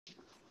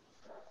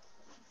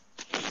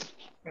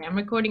I'm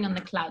recording on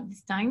the cloud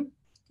this time.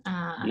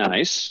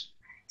 Nice.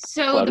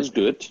 So Cloud is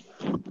good.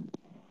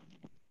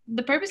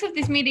 The purpose of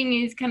this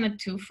meeting is kind of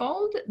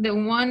twofold. The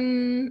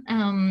one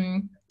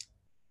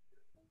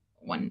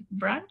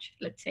branch,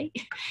 let's say,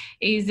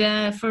 is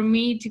for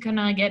me to kind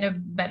of get a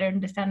better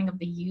understanding of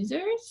the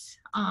users.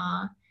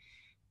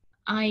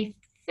 I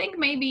think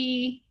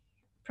maybe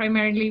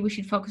primarily we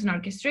should focus on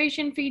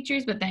orchestration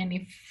features, but then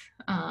if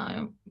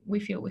we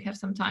feel we have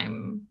some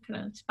time,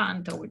 kind of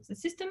span towards the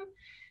system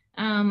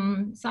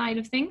side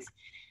of things.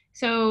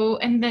 So,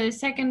 and the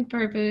second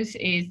purpose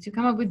is to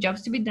come up with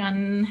jobs to be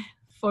done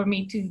for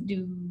me to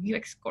do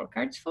UX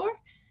scorecards for,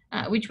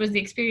 which was the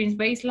experience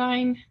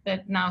baseline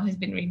that now has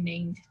been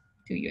renamed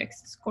to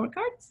UX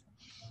scorecards.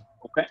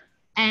 Okay.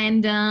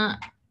 And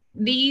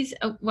these,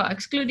 well,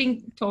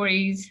 excluding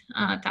Tori's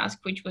task,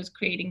 which was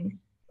creating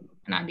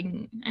and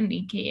adding an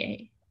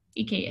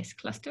EKS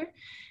cluster.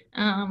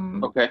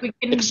 Okay.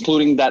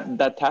 Excluding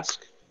that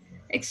task?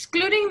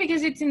 Excluding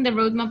because it's in the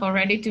roadmap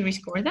already to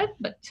rescore that,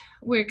 but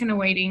we're kind of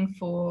waiting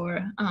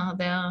for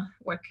the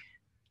work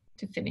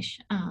to finish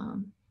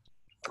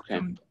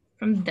from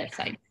the dev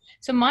side.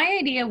 So my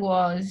idea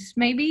was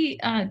maybe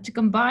to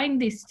combine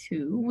these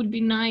two would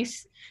be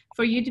nice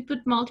for you to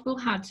put multiple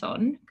hats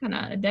on, kind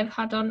of a dev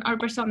hat on, our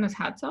personas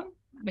hats on,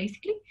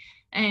 basically,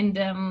 and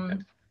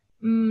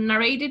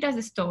narrate it as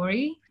a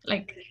story,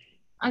 like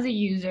as a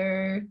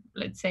user,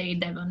 let's say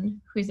Devon,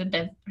 who is a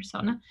dev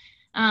persona.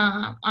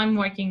 I'm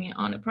working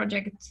on a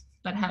project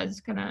that has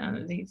kind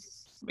of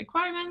these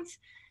requirements,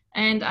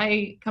 and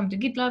I come to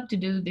GitLab to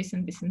do this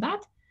and this and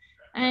that.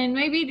 And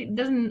maybe it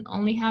doesn't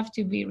only have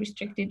to be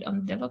restricted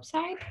on the DevOps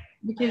side,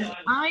 because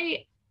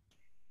I,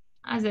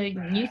 as a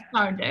new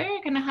starter,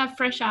 gonna have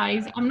fresh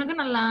eyes. I'm not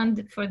gonna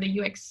land for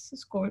the UX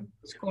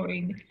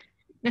scoring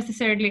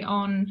necessarily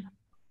on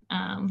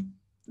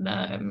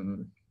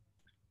the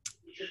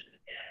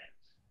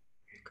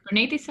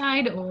Kubernetes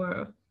side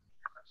or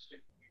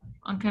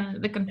on kind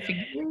of the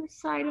configure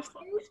side of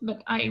things,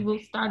 but I will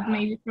start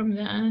maybe from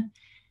the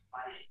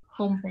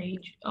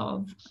homepage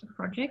of a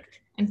project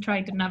and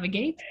try to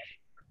navigate.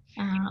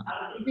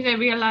 Because I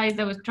realized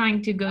I was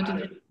trying to go to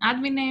the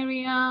admin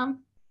area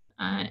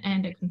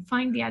and I couldn't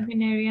find the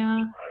admin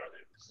area,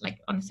 like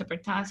on a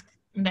separate task.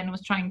 And then I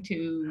was trying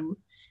to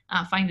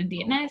find the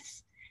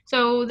DNS.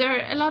 So there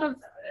are a lot of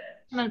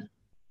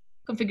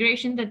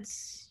configuration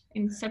that's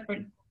in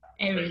separate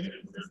areas of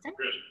the system.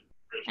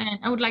 And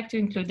I would like to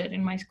include that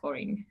in my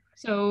scoring.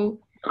 So,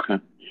 so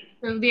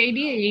the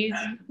idea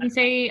is, you can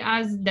say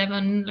as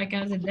Devon, like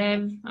as a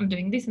dev, I'm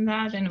doing this and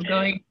that, and I'm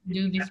going to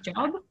do this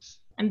job.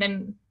 And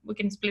then we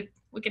can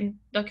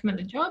document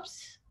the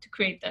jobs to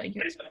create the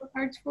UX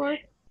scorecards for,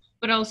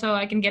 but also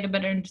I can get a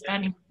better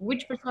understanding of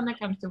which persona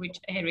comes to which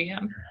area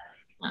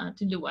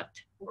to do what.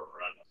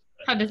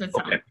 How does that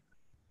sound? Okay.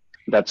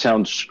 That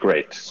sounds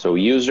great. So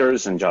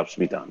users and jobs to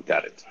be done.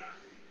 Got it.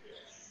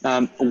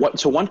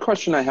 So one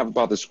question I have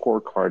about the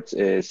scorecards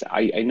is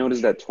I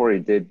noticed that Tori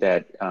did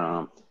that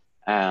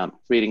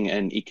creating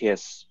an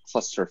EKS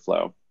cluster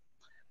flow,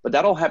 but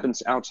that all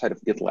happens outside of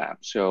GitLab.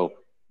 So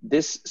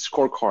these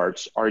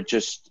scorecards are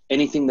just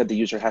anything that the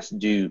user has to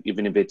do,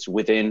 even if it's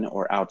within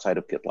or outside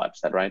of GitLab. Is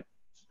that right?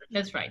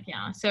 That's right,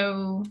 yeah.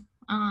 So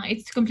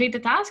it's to complete the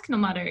task, no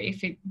matter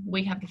if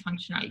we have the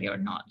functionality or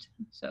not.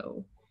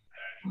 So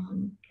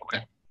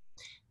yeah.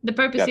 The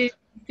purpose is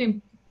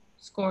to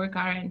score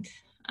current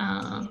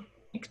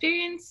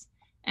experience.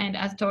 And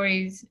as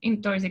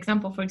in Tori's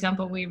example, for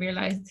example, we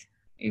realized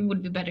it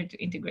would be better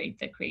to integrate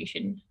the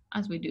creation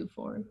as we do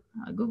for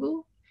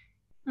Google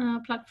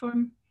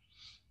platform.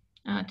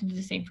 To do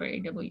the same for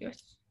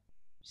AWS,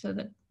 so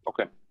that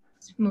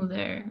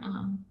smoother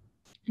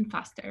and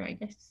faster, I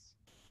guess.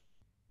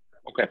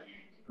 Okay.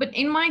 But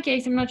in my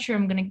case, I'm not sure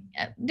I'm gonna,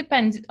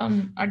 depends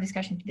on our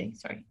discussion today.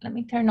 Sorry, let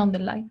me turn on the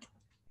light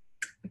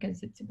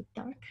because it's a bit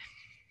dark.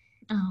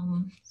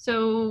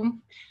 So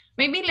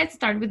maybe let's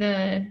start with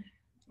the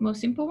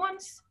most simple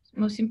ones,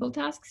 most simple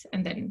tasks,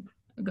 and then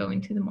go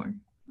into the more.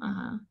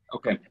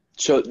 Okay.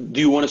 So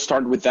do you want to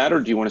start with that, or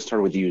do you want to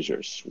start with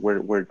users?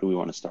 Where do we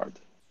want to start?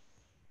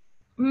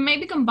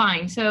 Maybe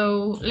combine.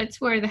 So let's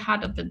wear the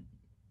hat of the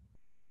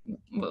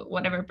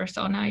whatever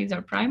persona is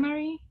our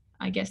primary.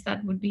 I guess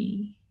that would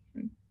be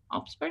an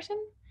ops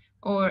person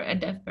or a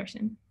dev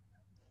person.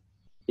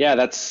 Yeah,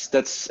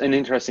 that's an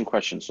interesting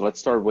question. So let's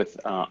start with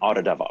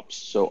Auto DevOps.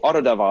 So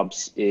Auto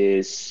DevOps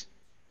is,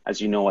 as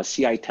you know, a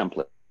CI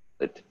template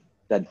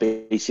that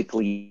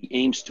basically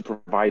aims to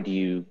provide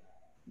you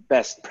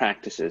best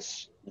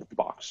practices out of the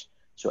box.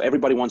 So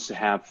everybody wants to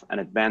have an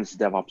advanced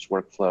DevOps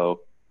workflow.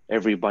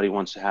 Everybody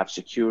wants to have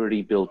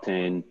security built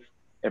in.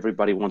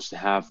 Everybody wants to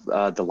have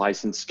the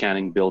license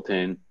scanning built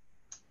in.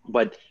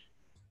 But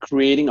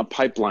creating a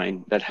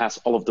pipeline that has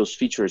all of those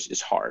features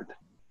is hard,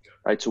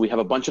 right? So we have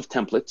a bunch of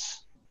templates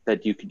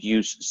that you could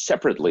use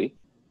separately,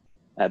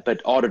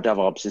 but Auto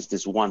DevOps is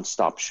this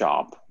one-stop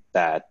shop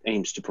that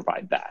aims to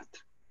provide that.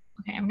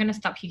 Okay, I'm gonna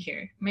stop you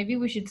here. Maybe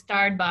we should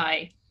start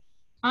by,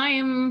 I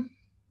am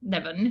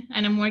Devon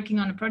and I'm working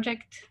on a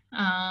project.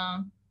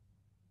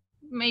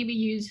 Maybe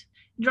use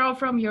draw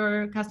from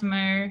your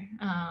customer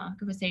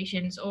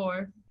conversations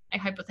or a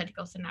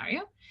hypothetical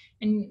scenario,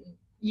 and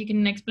you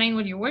can explain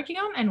what you're working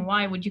on and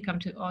why would you come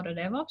to Auto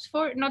DevOps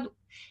for. Not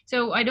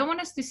so I don't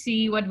want us to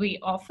see what we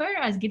offer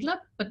as GitLab,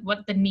 but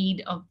what the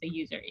need of the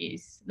user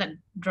is that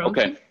drove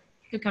him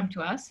to come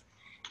to us.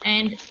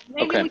 And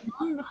maybe we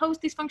don't host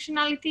this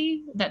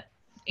functionality that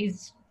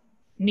is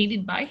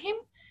needed by him,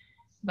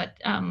 but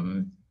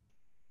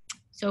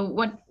so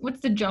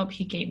what's the job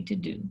he came to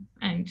do?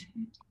 And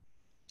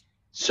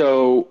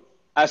so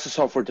as a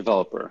software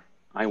developer,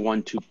 I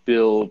want to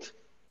build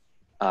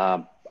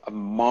a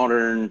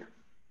modern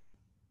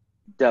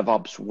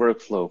DevOps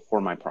workflow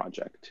for my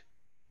project.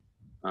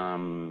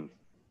 Yeah,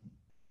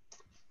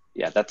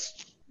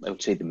 that's, I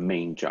would say, the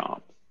main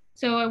job.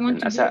 So I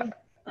want to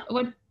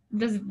what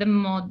does the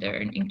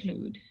modern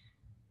include?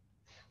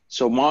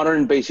 So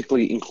modern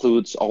basically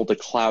includes all the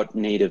cloud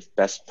native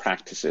best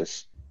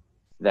practices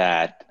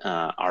that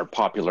are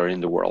popular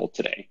in the world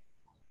today.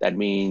 That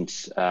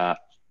means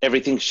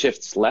everything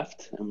shifts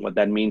left. And what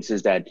that means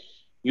is that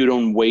you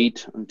don't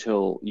wait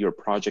until your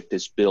project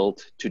is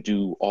built to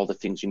do all the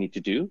things you need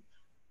to do,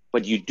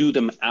 but you do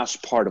them as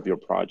part of your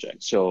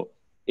project. So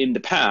in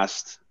the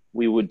past,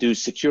 we would do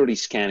security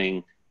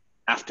scanning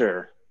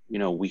after, you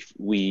know,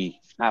 we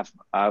have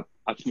a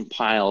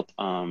compiled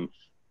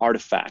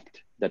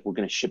artifact that we're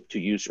going to ship to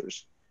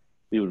users.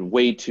 We would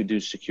wait to do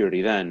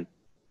security then.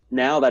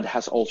 Now that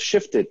has all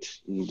shifted.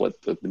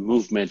 What the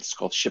movement is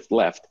called shift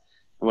left.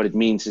 And what it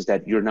means is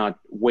that you're not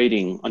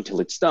waiting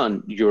until it's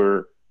done.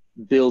 You're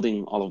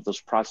building all of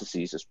those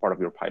processes as part of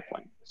your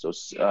pipeline. So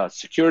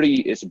security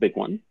is a big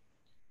one.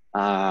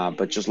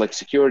 But just like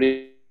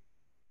security,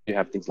 you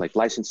have things like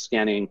license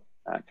scanning,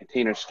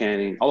 container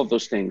scanning. All of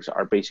those things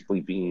are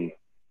basically being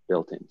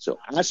built in. So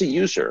as a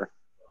user,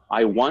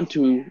 I want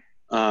to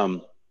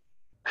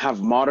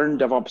have modern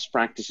DevOps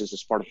practices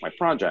as part of my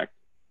project.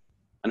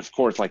 And of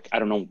course, like, I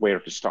don't know where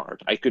to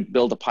start. I could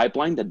build a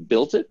pipeline that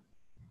builds it,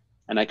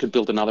 and I could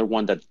build another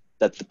one that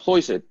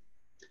deploys it,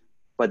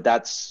 but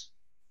that's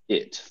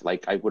it.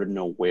 Like, I wouldn't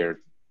know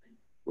where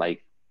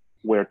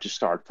to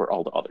start for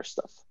all the other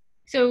stuff.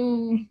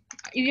 So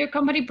is your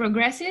company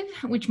progressive,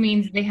 which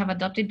means they have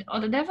adopted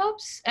Auto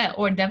DevOps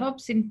or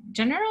DevOps in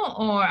general,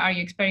 or are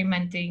you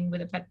experimenting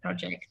with a pet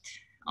project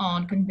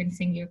on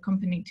convincing your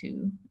company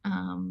to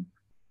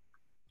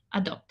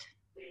adopt?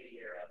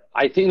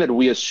 I think that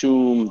we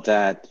assume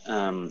that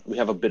we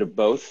have a bit of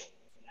both,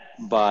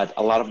 but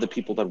a lot of the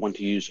people that want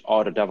to use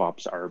Auto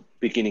DevOps are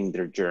beginning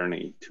their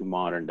journey to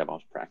modern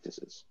DevOps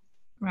practices.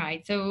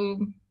 Right.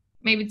 So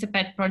maybe it's a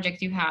pet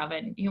project you have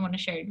and you want to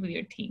share it with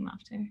your team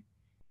after.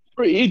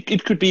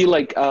 It could be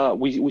like,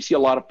 we see a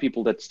lot of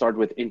people that start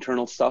with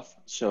internal stuff.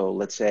 So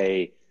let's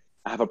say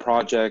I have a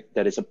project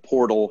that is a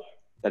portal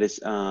that is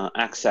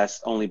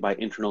accessed only by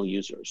internal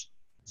users.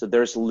 So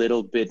there's a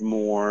little bit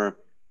more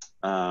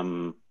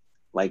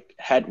like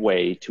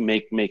headway to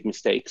make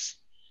mistakes,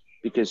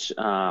 because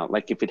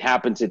like if it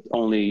happens, it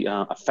only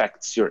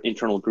affects your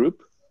internal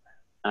group.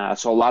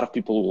 So a lot of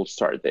people will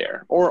start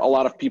there, or a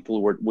lot of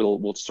people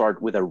will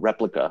start with a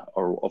replica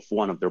of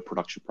one of their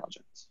production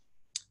projects.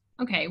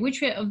 Okay,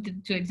 which of the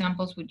two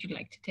examples would you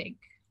like to take?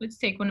 Let's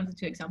take one of the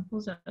two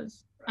examples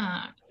as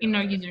in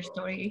our user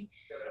story.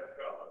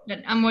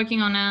 That I'm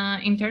working on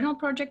an internal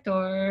project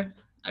or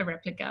a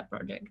replica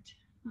project.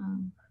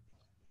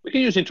 We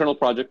can use internal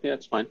project. Yeah,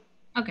 it's fine.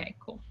 Okay,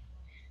 cool.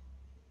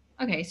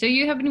 Okay, so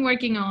you have been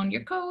working on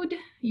your code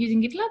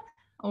using GitLab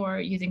or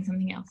using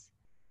something else?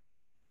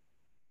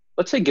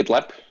 Let's say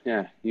GitLab.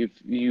 Yeah,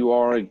 you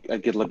are a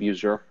GitLab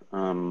user.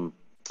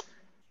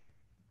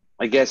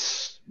 I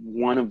guess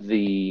one of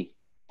the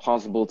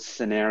possible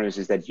scenarios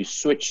is that you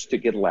switch to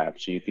GitLab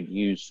so you could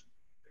use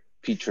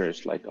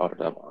features like Auto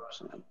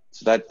DevOps.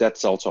 So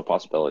that's also a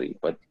possibility.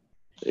 But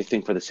I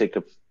think for the sake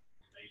of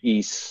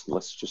ease,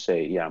 let's just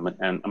say, yeah,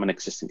 I'm an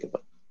existing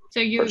GitLab.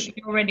 So you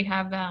already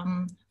have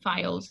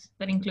files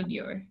that include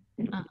your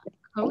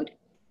code?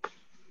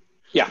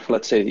 Yeah,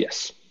 let's say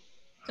yes.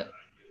 So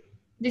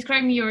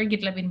describe your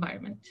GitLab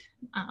environment,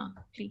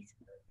 please.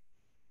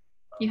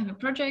 You have a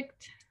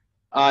project?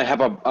 I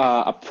have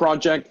a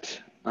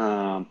project,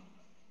 let's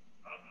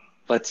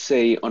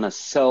say on a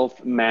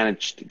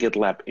self-managed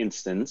GitLab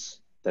instance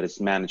that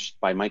is managed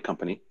by my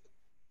company.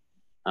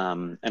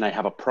 And I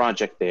have a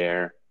project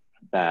there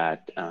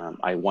that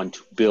I want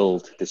to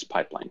build this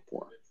pipeline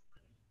for.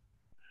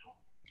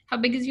 How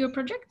big is your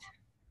project?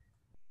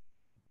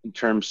 In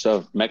terms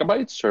of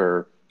megabytes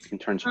or in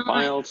terms of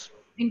files?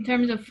 In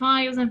terms of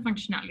files and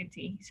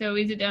functionality. So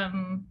is it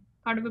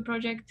part of a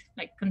project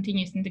like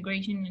continuous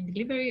integration and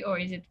delivery, or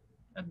is it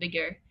a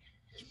bigger?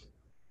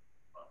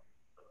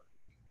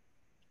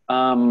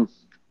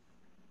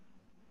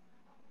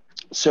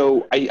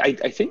 So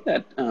I think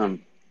that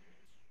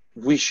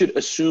we should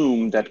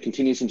assume that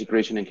continuous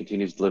integration and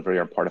continuous delivery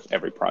are part of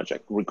every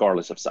project,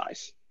 regardless of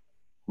size.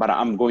 But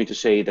I'm going to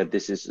say that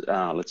this is,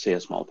 let's say, a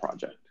small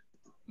project.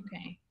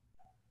 Okay.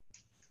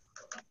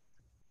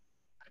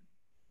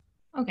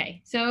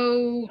 Okay,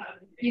 so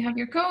you have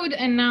your code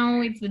and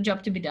now it's the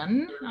job to be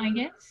done, I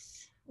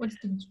guess. what's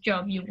the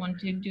job you want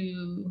to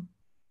do?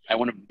 I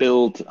want to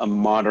build a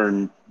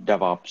modern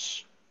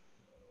DevOps,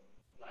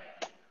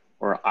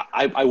 or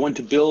I want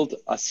to build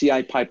a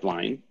CI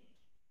pipeline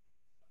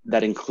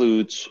that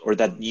includes or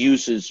that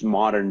uses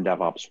modern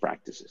DevOps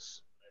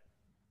practices.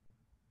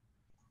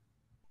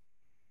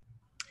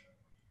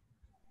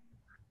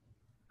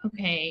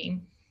 Okay.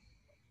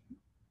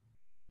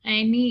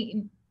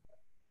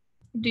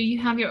 Do you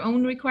have your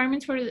own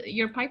requirements for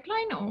your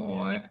pipeline,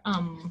 or?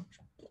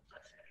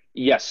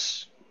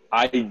 Yes,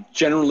 I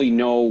generally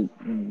know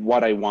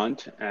what I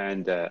want,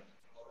 and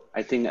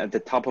I think at the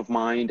top of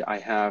mind, I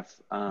have,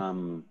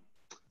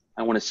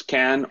 I want to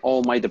scan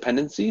all my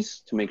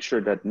dependencies to make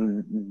sure that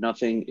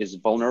nothing is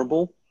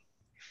vulnerable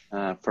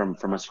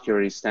from a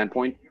security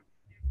standpoint.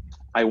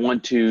 I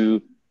want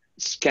to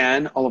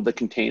scan all of the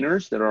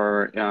containers that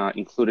are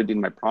included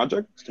in my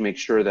project to make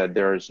sure that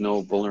there's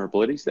no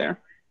vulnerabilities there.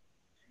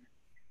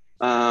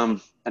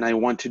 And I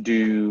want to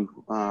do,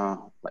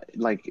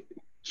 like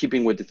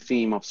keeping with the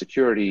theme of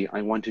security,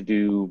 I want to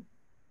do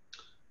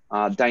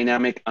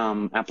dynamic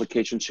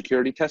application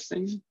security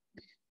testing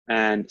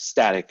and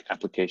static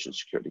application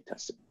security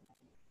testing.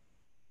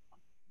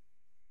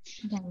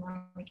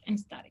 Dynamic and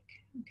static,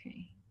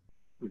 okay.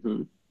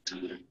 Mm-hmm.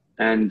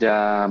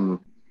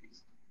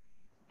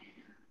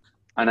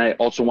 And I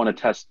also want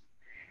to test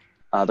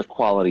the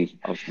quality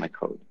of my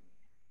code.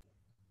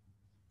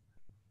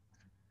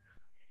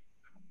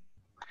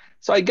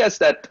 So I guess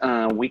that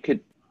we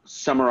could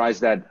summarize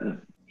that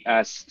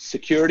as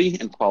security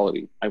and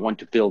quality. I want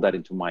to build that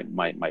into my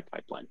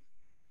pipeline.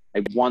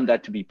 I want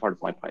that to be part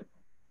of my pipeline.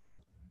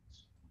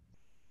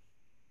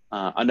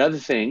 Another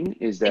thing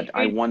is that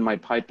I want my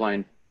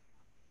pipeline.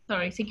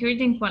 Sorry,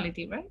 security and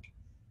quality, right?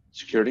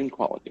 Security and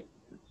quality.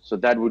 So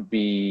that would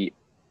be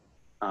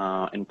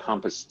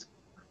encompassed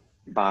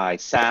by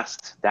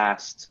SAST,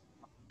 DAST,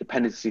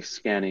 dependency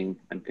scanning,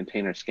 and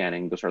container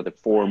scanning. Those are the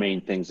four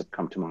main things that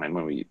come to mind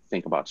when we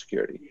think about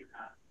security.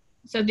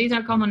 So these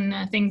are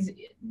common things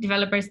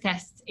developers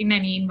test in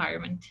any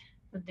environment.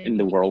 In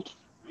the world,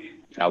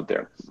 out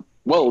there.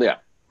 Well, yeah.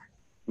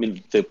 I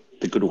mean, the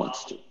good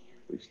ones too.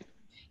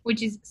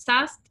 Which is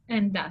SAST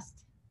and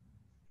DAST.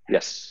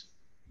 Yes.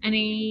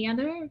 Any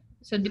other?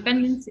 So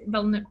dependency,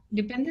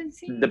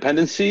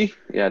 dependency,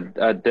 yeah,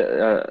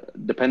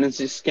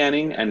 dependency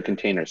scanning and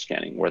container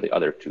scanning were the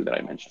other two that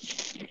I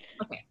mentioned.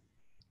 Okay.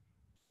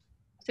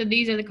 So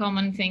these are the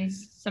common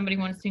things somebody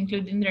wants to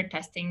include in their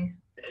testing.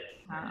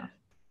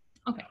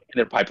 Okay. In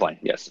their pipeline,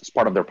 yes, it's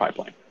part of their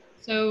pipeline.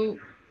 So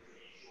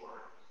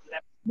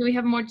do we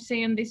have more to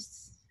say on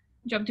this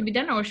job to be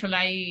done, or shall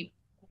I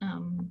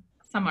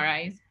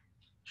summarize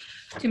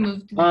to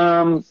move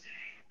to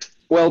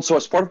well, so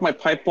as part of my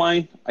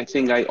pipeline, I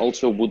think I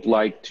also would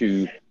like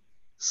to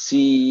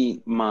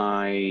see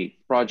my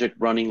project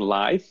running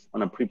live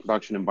on a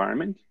pre-production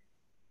environment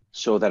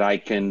so that I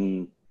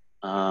can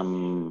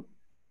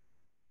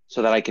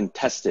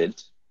test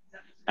it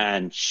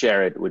and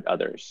share it with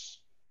others.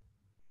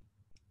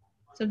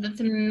 So that's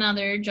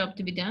another job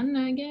to be done,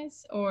 I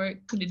guess, or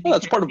could it be? Well,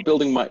 that's part of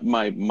building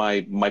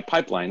my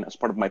pipeline. As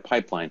part of my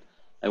pipeline,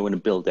 I want to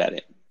build that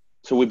in.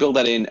 So we build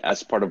that in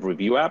as part of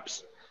review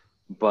apps,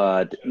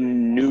 but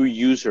new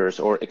users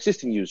or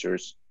existing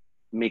users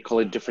may call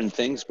it different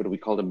things, but we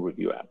call them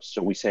review apps.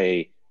 So we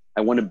say,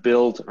 I want to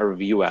build a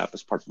review app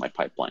as part of my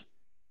pipeline.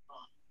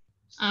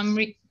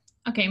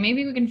 Okay,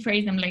 maybe we can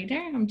phrase them later.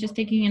 I'm just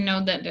taking a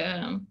note that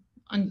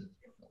on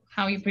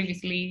how you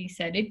previously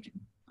said it.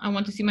 I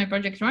want to see my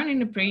projects run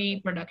in a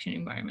pre-production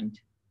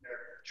environment.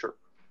 Sure.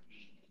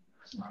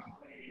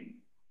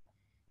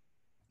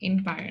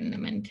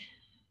 Environment.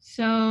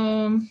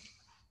 So,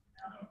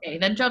 okay,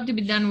 that job to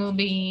be done will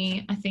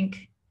be, I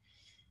think,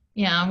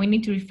 yeah, we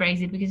need to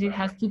rephrase it because it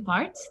has two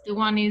parts. The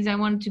one is I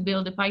want to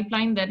build a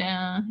pipeline that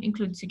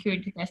includes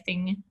security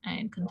testing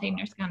and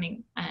container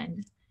scanning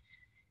and,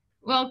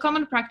 well,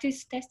 common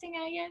practice testing,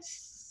 I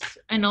guess.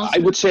 And also, I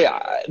would say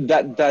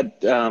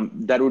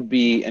that would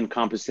be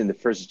encompassed in the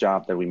first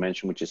job that we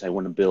mentioned, which is I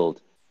want to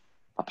build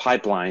a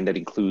pipeline that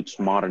includes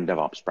modern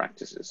DevOps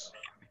practices.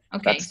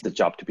 Okay. That's the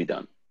job to be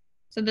done.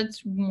 So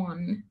that's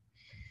one.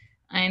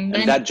 And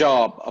that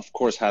job, of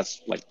course,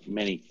 has like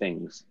many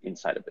things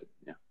inside of it.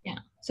 Yeah. Yeah.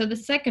 So the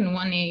second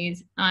one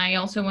is I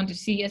also want to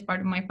see as part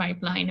of my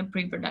pipeline a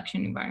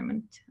pre-production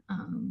environment.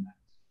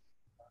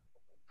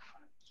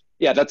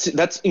 Yeah,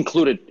 that's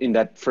included in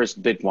that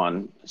first big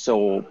one.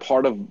 So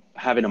part of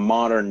having a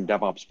modern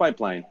DevOps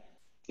pipeline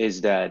is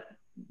that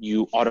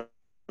you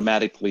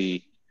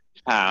automatically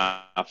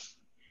have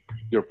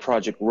your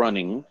project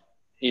running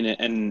in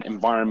an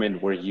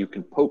environment where you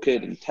can poke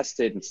it and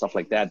test it and stuff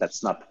like that.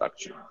 That's not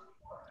production.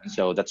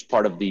 So that's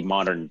part of the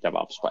modern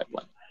DevOps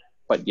pipeline.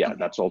 But yeah,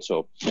 that's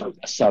also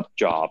a sub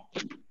job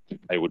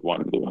I would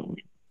want to do.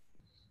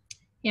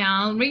 Yeah,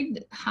 I'll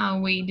read how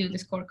we do the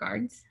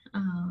scorecards.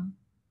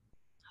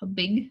 How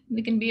big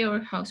they can be or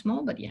how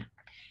small, but yeah.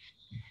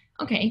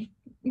 Okay,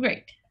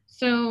 great.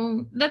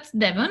 So that's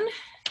Devon,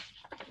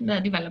 the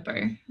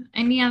developer.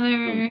 Any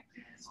other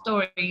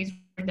stories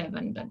for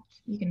Devon that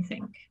you can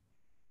think?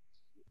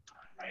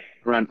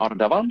 Around auto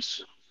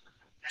DevOps?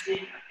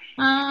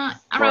 Or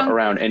Around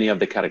around any of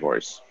the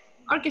categories?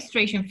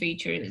 orchestration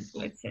features,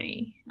 let's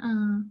say,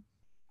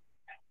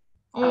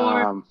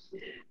 or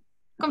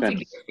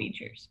configure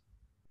features.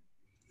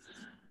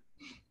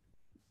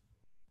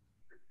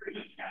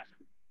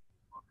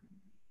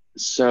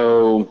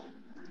 So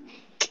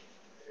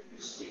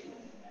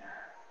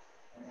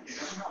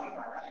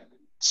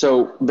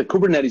the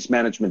Kubernetes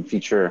management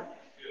feature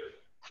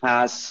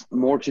has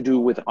more to do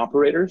with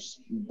operators,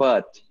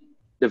 but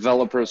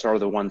developers are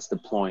the ones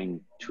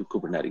deploying to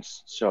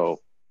Kubernetes.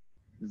 So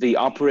the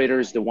operator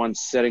is the one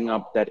setting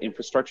up that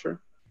infrastructure,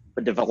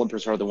 but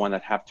developers are the one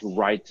that have to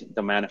write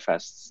the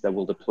manifests that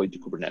will deploy to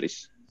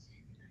Kubernetes.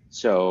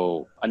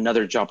 So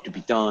another job to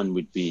be done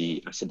would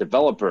be, as a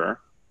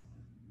developer,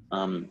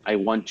 I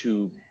want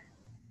to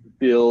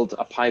build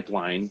a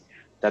pipeline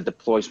that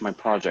deploys my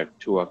project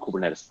to a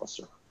Kubernetes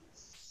cluster.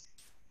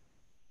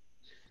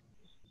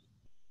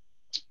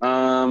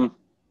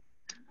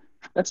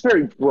 That's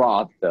very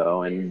broad,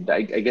 though, and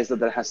I guess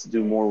that has to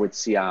do more with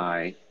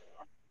CI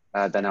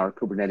than our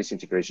Kubernetes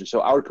integration.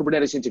 So our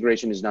Kubernetes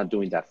integration is not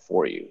doing that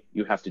for you.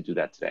 You have to do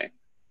that today.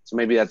 So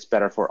maybe that's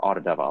better for auto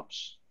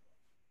DevOps.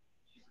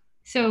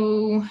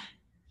 So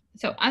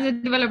as a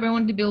developer, I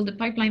want to build a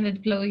pipeline that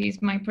deploys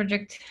my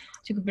project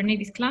to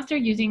Kubernetes cluster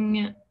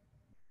using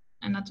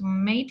an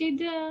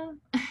automated.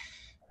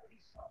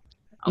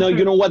 No,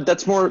 you know what?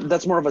 That's more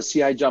of a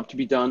CI job to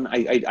be done.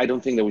 I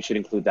don't think that we should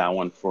include that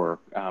one for.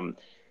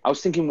 I was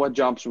thinking what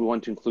jobs we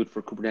want to include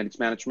for Kubernetes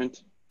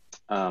management.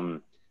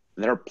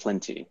 There are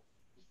plenty.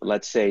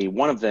 Let's say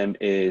one of them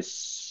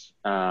is,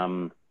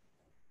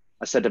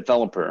 as a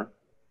developer,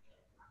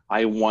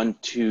 I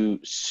want to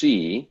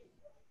see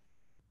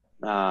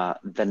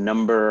the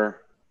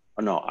number.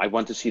 Oh no, I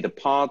want to see the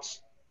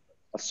pods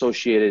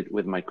associated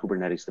with my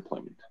Kubernetes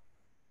deployment.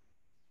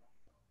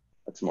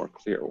 That's a more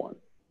clear one.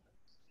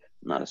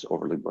 Not as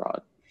overly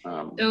broad.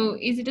 So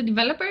is it a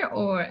developer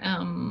or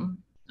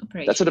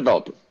operation? That's a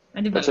developer.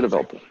 That's a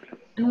developer.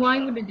 And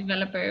why would a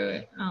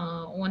developer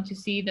want to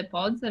see the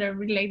pods that are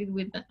related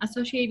with,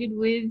 associated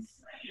with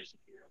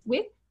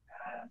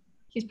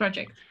his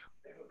project?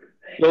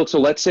 Well, so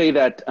let's say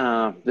that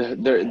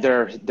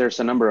there's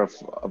a number of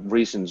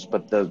reasons,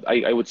 but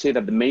I would say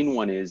that the main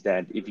one is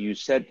that if you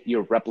set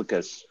your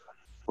replicas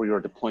for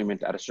your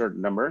deployment at a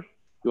certain number,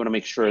 you want to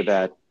make sure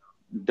that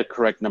the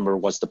correct number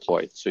was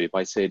deployed. So if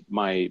I said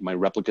my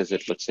replicas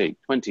at, let's say,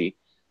 20,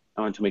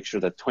 I want to make sure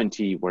that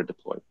 20 were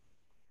deployed.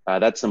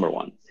 That's number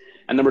one.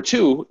 And number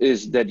two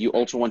is that you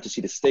also want to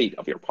see the state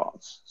of your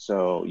pods.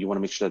 So you want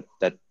to make sure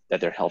that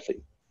they're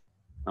healthy.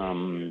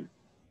 And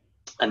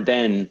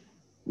then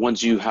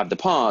once you have the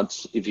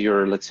pods, if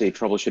you're, let's say,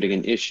 troubleshooting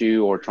an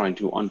issue or trying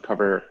to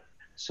uncover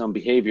some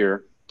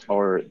behavior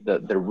or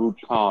the root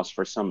cause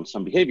for some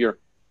behavior,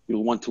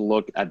 you'll want to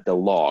look at the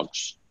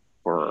logs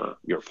for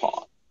your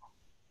pod.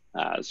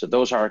 So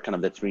those are kind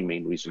of the three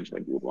main reasons why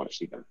you would want to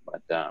see them.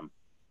 But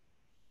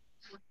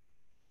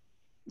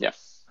yeah.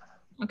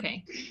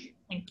 Okay,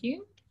 thank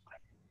you.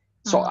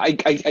 So I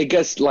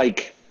guess,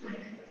 like,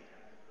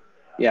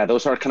 yeah,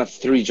 those are kind of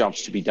three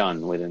jobs to be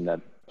done within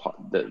that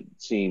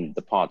seeing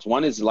the pods.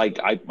 One is like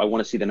I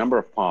want to see the number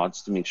of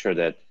pods to make sure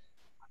that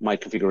my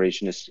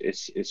configuration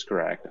is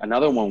correct.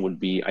 Another one would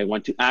be I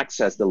want to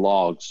access the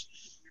logs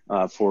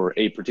for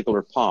a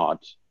particular pod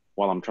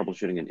while I'm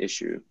troubleshooting an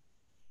issue.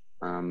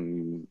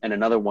 And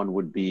another one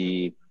would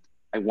be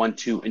I want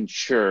to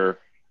ensure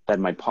that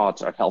my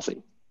pods are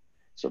healthy.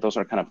 So those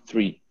are kind of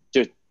three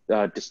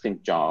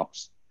distinct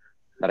jobs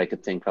that I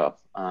could think of.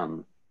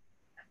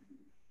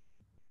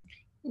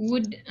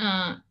 Would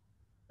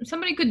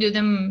somebody could do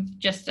them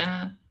just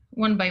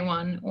one by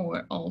one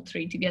or all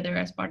three together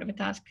as part of a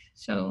task?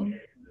 So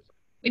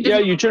yeah,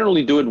 you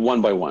generally do it one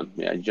by one.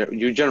 Yeah,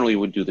 you generally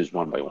would do this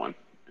one by one.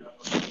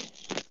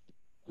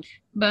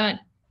 But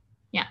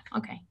yeah,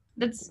 okay.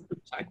 That's,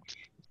 sorry.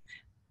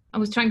 I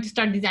was trying to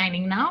start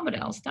designing now, but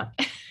I'll stop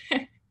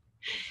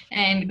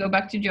and go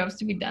back to jobs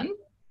to be done.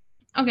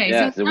 Okay.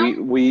 Yeah, so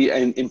we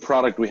in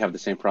product, we have the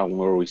same problem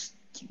where we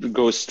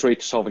go straight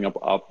to solving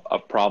a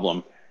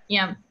problem.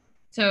 Yeah.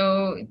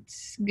 So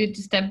it's good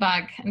to step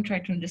back and try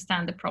to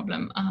understand the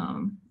problem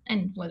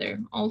and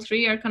whether all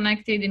three are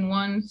connected in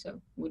one.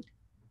 So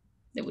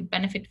they would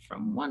benefit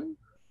from one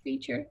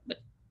feature, but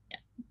yeah,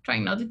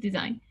 trying not to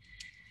design.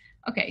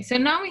 Okay, so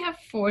now we have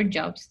 4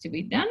 jobs to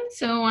be done.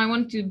 So I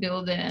want to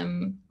build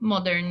a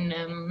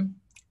modern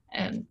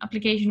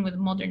application with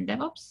modern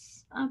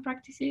DevOps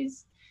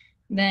practices.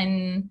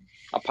 Then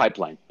a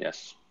pipeline,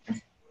 yes.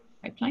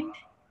 Pipeline.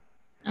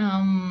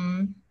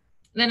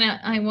 Then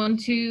I want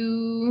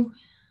to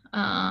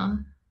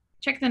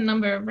check the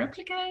number of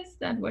replicas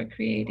that were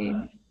created.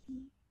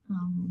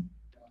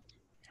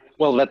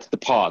 Well, that's the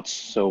pods.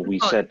 So we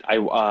said I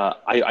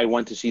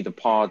want to see the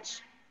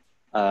pods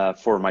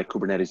for my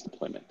Kubernetes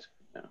deployment.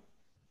 Yeah.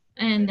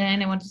 And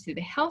then I want to see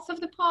the health of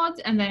the pods,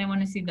 and then I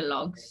want to see the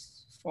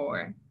logs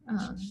for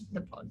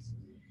the pods.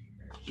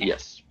 Okay.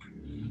 Yes.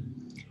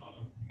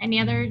 Any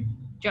other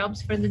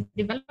jobs for the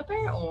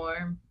developer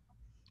or?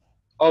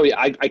 Oh yeah,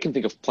 I can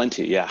think of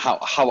plenty. Yeah.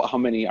 How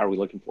many are we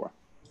looking for?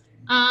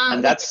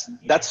 And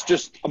that's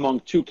just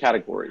among two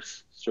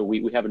categories. So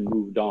we haven't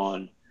moved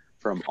on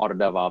from auto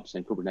DevOps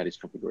and Kubernetes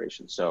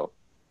configuration. So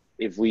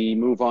if we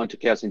move on to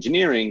chaos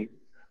engineering,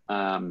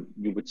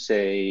 you would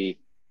say,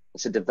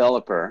 as a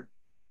developer,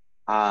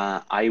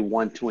 I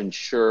want to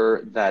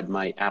ensure that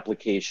my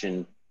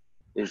application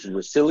is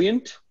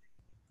resilient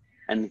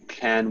and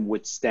can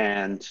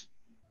withstand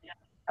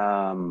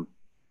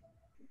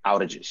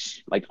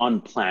outages, like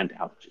unplanned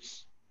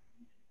outages.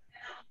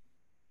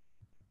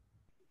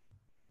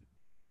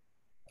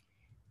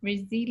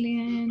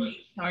 Resilient.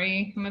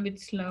 Sorry, I'm a bit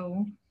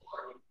slow.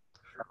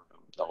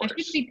 I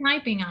should be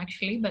typing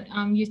actually, but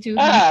I'm used to.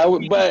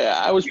 But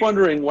I was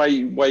wondering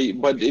why.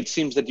 But it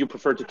seems that you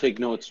prefer to take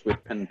notes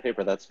with pen and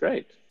paper. That's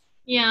great.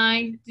 Yeah,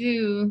 I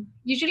do.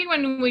 Usually,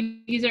 when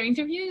we use our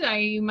interviews,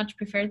 I much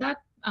prefer that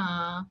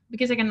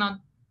because I cannot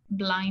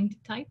blind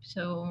type.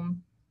 So,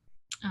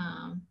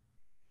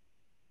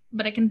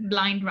 but I can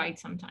blind write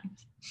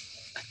sometimes.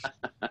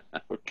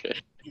 Okay.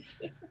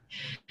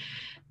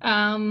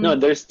 No,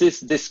 there's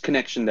this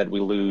connection that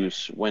we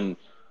lose when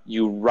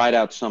you write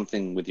out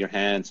something with your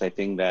hands. I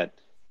think that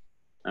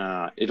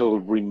it'll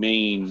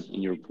remain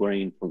in your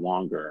brain for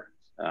longer.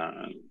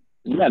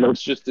 Yeah,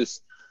 there's just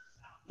this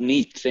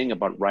neat thing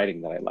about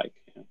writing that I like.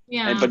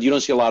 Yeah. But you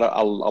don't see a lot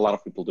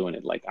of people doing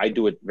it. Like I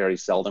do it very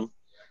seldom,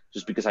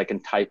 just because I can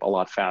type a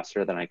lot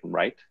faster than I can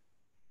write.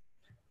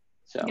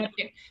 So.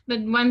 Gotcha.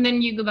 But when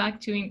then you go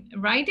back to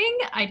writing,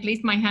 at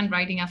least my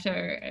handwriting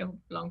after a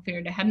long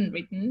period I hadn't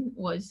written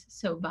was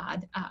so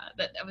bad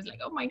that I was like,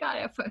 oh my God,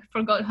 I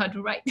forgot how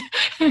to write.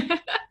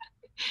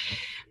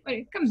 But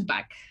it comes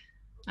back.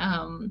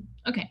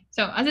 Okay,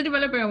 so as a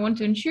developer, I want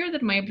to ensure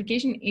that my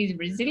application is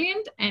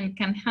resilient and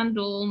can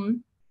handle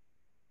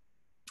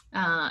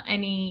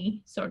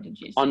any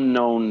shortages.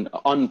 Unplanned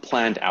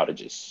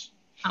outages.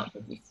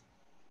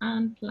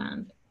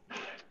 Unplanned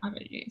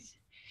outages.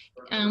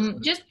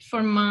 Just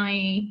for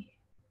my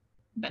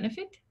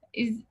benefit,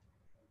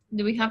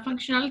 do we have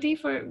functionality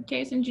for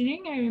chaos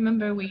engineering? I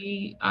remember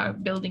we are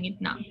building it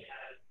now.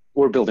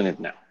 We're building it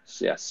now.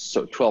 Yes.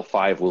 So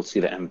 12.5, we'll see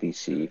the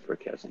MVC for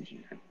chaos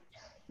engineering.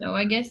 So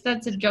I guess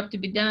that's a job to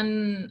be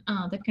done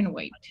that can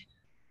wait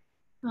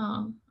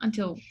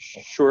until.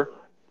 Sure.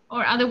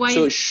 Or otherwise.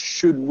 So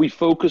should we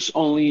focus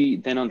only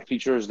then on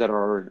features that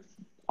are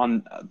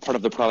on part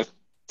of the product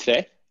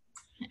today?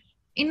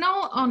 In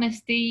all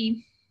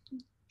honesty,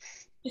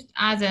 just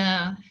as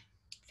a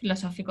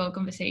philosophical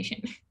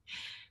conversation,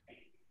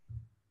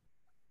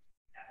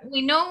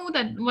 we know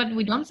that what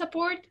we don't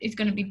support is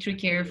going to be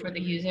trickier for the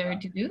user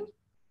to do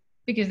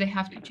because they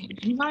have to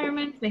change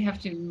environments, they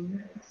have to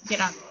get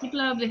out of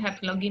GitLab, they have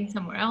to log in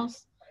somewhere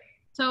else.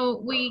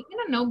 So we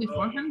kind of know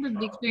beforehand that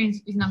the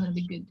experience is not going to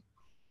be good.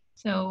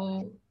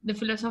 So the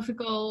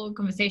philosophical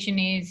conversation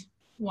is,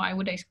 why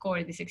would I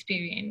score this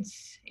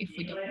experience if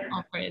we don't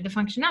offer the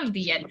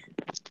functionality yet?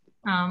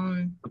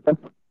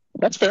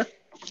 That's fair.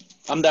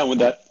 I'm down with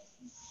that.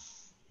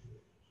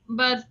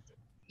 But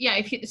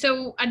yeah,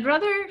 so I'd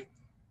rather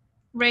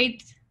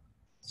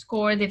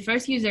score the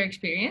first user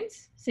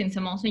experience, since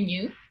I'm also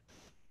new.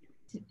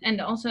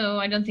 And also,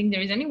 I don't think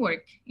there is any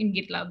work in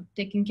GitLab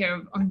taking care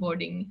of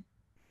onboarding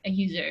a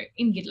user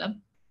in GitLab,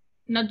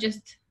 not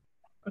just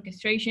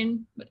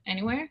orchestration, but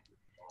anywhere.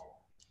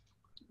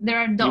 There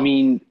are docs. You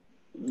mean,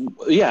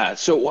 yeah.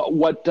 So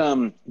what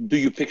do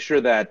you picture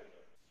that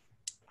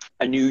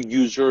a new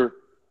user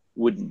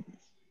would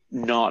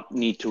not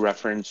need to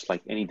reference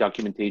like any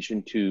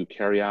documentation to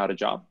carry out a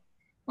job?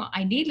 Well,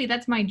 ideally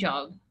that's my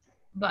job,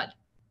 but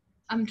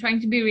I'm trying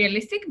to be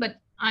realistic, but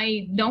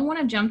I don't want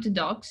to jump to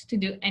docs to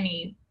do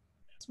any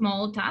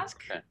small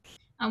task. Okay.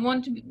 I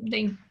want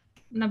the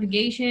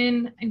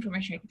navigation,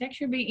 information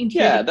architecture be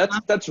integrated. Yeah,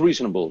 that's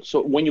reasonable. So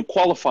when you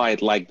qualify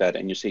it like that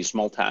and you say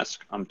small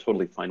task, I'm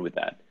totally fine with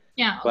that.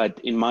 Yeah.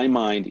 But in my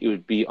mind, it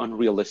would be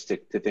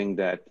unrealistic to think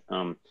that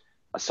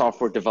a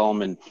software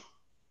development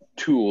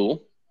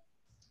tool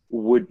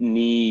would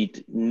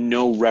need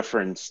no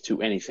reference to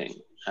anything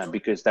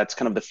because that's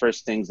kind of the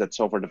first things that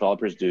software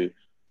developers do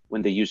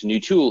when they use a new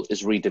tool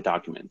is read the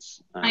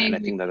documents. And I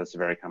think that that's a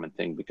very common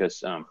thing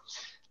because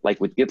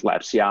like with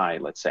GitLab CI,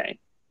 let's say,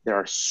 there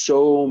are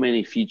so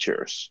many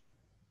features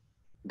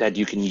that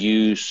you can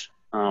use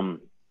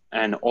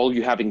and all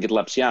you have in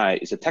GitLab CI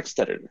is a text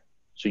editor.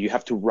 So you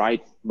have to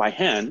write by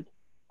hand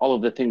all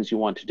of the things you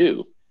want to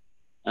do.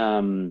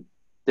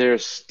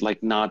 There's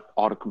like not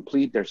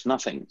autocomplete, there's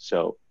nothing.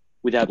 So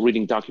without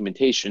reading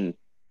documentation,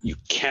 you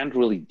can't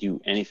really do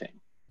anything.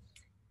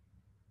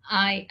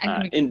 I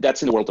agree. And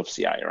that's in the world of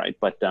CI, right?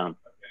 But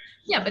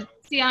yeah, but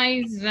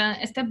CI is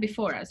a step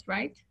before us,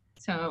 right?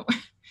 So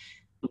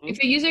if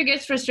a user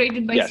gets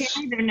frustrated by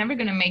CI, they're never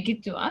going to make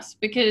it to us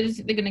because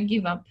they're going to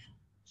give up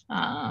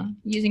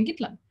using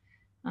GitLab.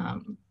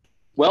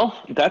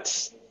 Well,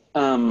 that's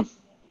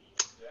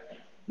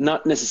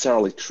not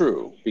necessarily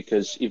true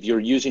because if you're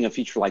using a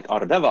feature like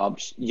Auto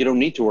DevOps, you don't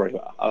need to worry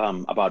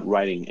about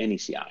writing any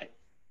CI.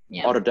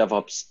 Yeah. Auto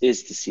DevOps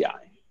is the CI.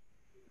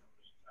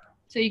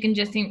 So you can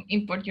just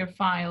import your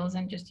files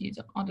and just use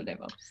Auto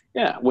DevOps.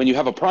 Yeah, when you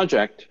have a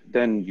project,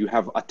 then you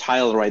have a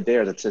tile right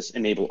there that says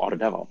enable Auto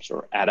DevOps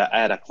or add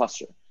a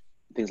cluster,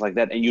 things like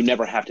that. And you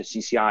never have to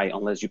CCI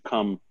unless you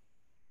come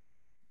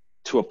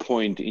to a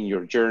point in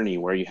your journey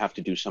where you have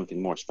to do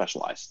something more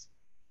specialized.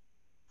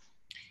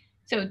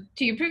 So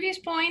to your previous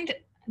point,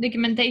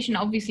 documentation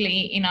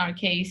obviously in our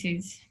case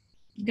is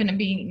going to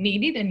be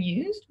needed and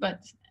used, but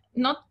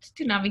not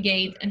to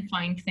navigate and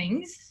find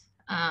things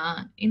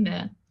in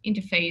the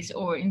interface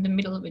or in the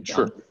middle of a job.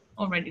 Sure.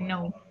 Already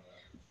know.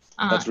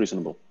 That's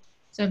reasonable.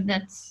 So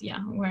that's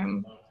where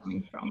I'm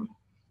coming from.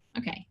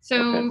 Okay,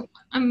 so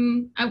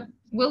I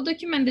will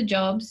document the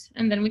jobs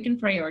and then we can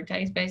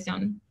prioritize based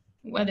on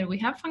whether we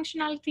have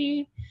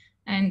functionality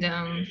and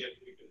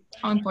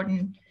how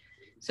important.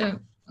 So,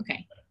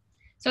 okay.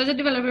 So as a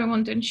developer, I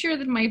want to ensure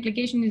that my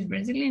application is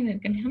resilient and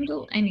can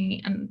handle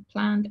any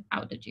unplanned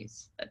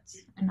outages.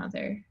 That's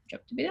another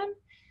job to be done.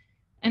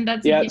 And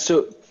that's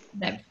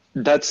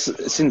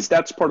since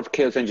that's part of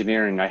chaos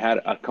engineering, I had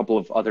a couple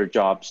of other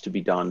jobs to be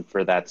done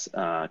for that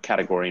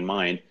category in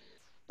mind.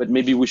 But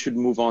maybe we should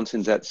move on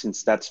since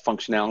that's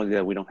functionality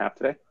that we don't have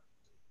today.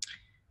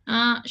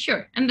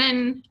 Sure, and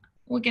then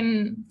we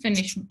can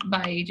finish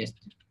by just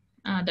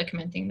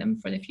documenting them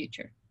for the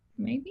future,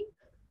 maybe.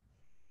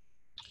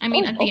 I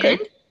mean, at the end.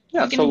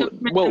 Yeah. So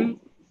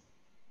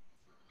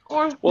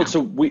so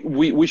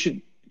we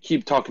should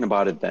keep talking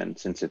about it then,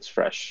 since it's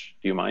fresh.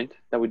 Do you mind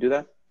that we do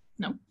that?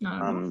 No,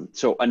 not at all.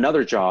 So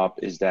another job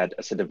is that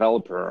as a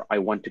developer, I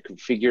want to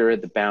configure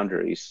the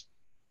boundaries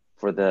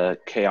for the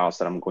chaos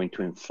that I'm going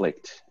to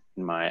inflict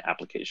in my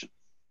application.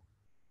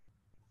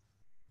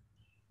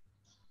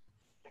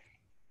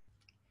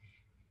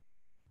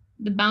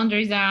 The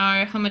boundaries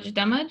are how much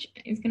damage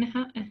is going to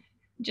happen.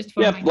 Just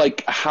for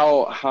like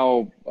how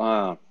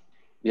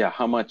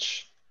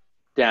much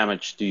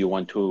damage do you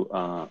want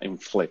to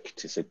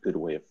inflict is a good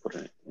way of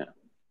putting it. Yeah.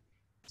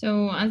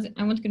 So as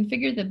I want to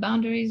configure the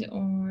boundaries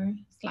or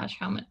 /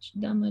 how much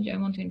damage I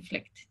want to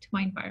inflict to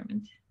my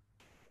environment.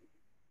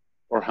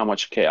 Or how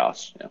much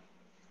chaos, yeah.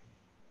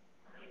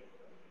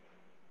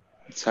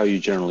 That's how you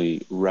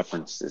generally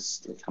reference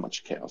this, like how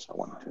much chaos I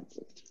want to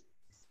inflict.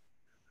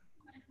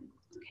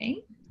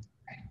 Okay.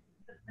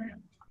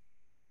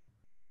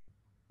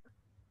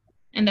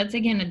 And that's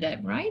again a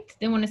dev, right?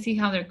 They want to see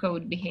how their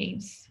code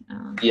behaves.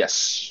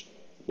 Yes.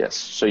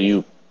 So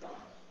you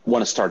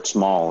want to start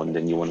small and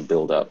then you want to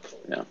build up.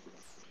 Yeah.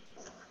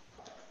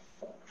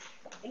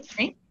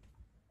 Okay.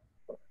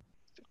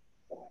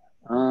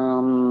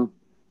 I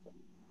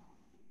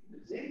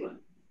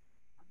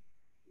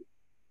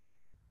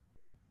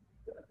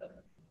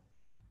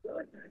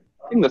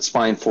think that's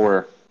fine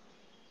for.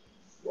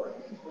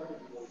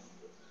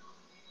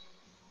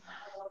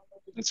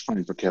 It's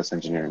fine for chaos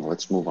engineering.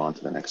 Let's move on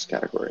to the next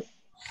category.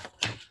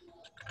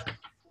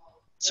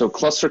 So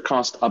cluster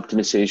cost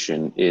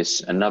optimization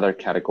is another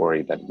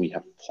category that we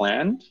have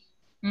planned,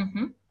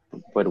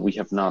 but we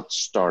have not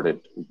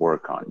started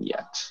work on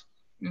yet.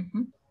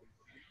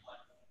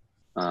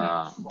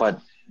 But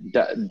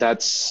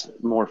that's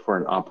more for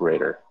an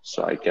operator.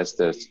 So I guess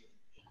there's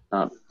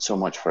not so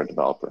much for a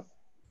developer.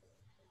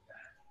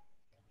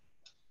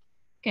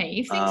 Okay,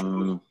 if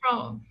things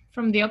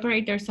from the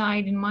operator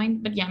side in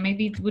mind, but yeah,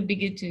 maybe it would be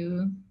good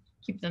to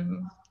keep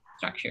them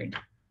structured.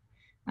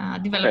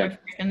 Developer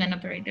first and then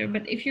operator.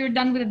 But if you're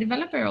done with a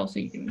developer also,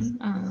 you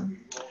can.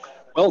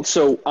 Well,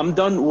 so I'm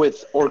done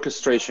with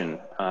orchestration.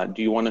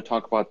 Do you want to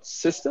talk about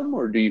system,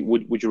 or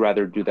would you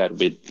rather do that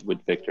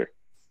with Victor?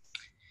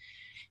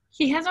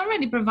 He has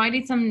already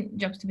provided some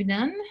jobs to be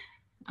done.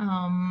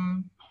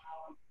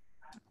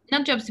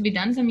 Not jobs to be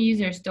done, some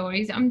user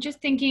stories. I'm just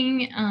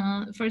thinking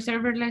for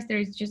serverless, there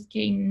is just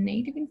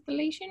Knative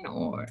installation,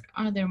 or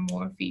are there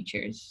more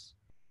features?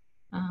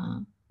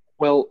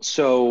 Well,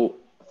 so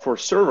for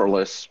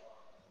serverless,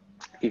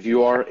 if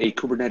you are a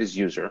Kubernetes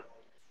user,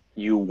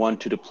 you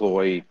want to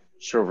deploy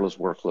serverless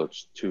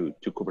workloads to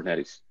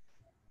Kubernetes.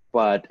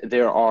 But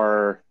there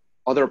are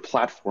other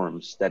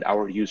platforms that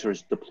our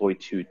users deploy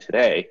to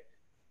today,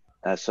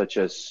 such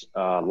as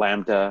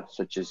Lambda,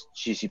 such as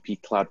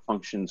GCP Cloud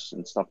Functions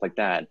and stuff like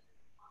that.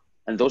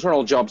 And those are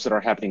all jobs that are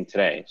happening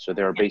today. So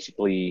they're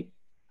basically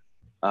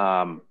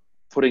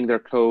putting their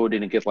code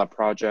in a GitLab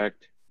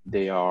project.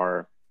 They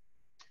are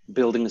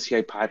building a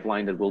CI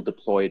pipeline that will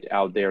deploy it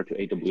out there to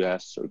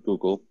AWS or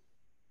Google.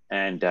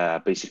 And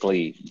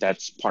basically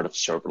that's part of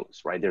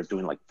serverless, right? They're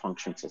doing like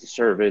functions as a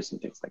service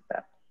and things like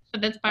that. So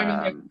that's part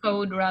of their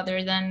code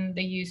rather than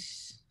the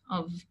use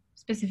of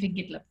specific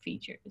GitLab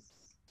features.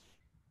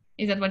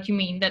 Is that what you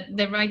mean? That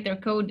they write their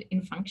code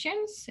in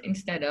functions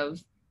instead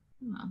of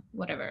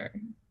whatever,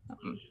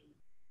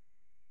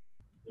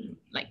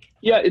 like?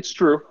 Yeah, it's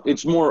true.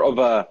 It's more of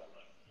a,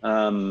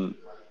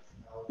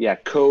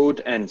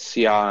 code and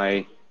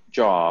CI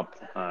job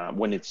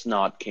when it's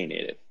not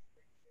Knative.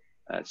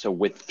 So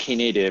with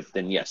Knative,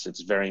 then yes,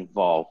 it's very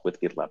involved with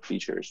GitLab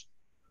features.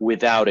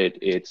 Without it,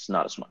 it's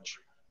not as much.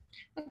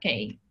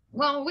 Okay.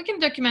 Well, we can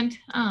document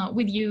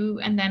with you,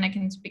 and then I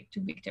can speak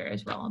to Victor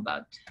as well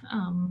about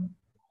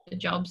the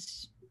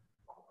jobs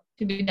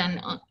to be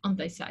done on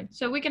this side.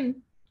 So we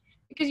can,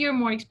 because you're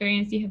more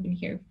experienced, you have been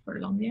here for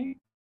longer.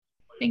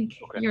 I think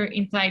your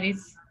insight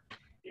is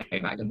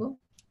very valuable.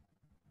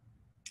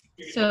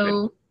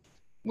 So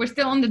we're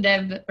still on the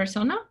dev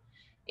persona,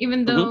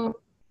 even though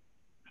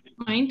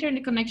my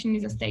internet connection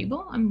is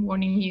unstable. I'm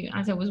warning you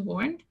as I was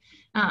warned.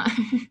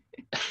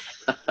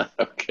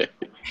 Okay.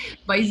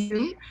 By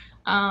Zoom.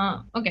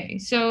 Okay,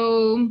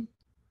 so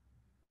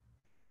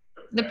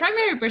the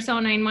primary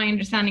persona in my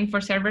understanding for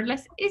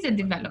serverless is a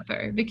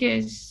developer,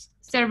 because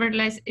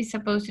serverless is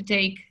supposed to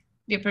take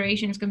the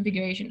operations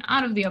configuration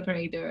out of the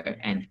operator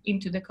and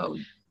into the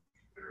code,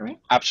 correct?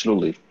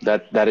 Absolutely,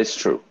 that is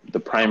true. The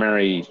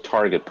primary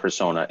target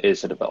persona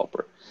is a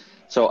developer.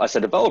 So as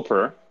a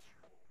developer,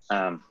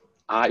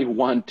 I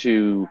want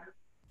to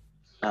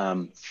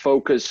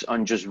focus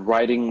on just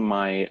writing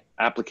my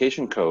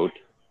application code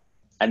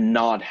and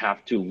not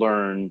have to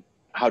learn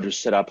how to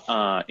set up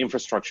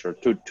infrastructure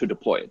to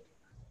deploy it.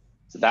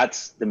 So that's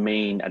the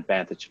main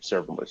advantage of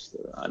serverless.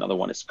 Another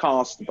one is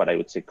cost, but I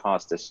would say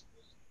cost is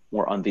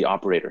more on the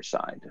operator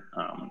side.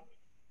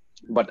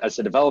 But as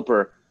a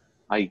developer,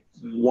 I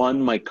want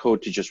my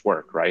code to just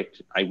work, right?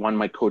 I want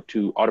my code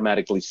to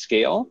automatically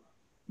scale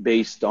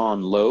based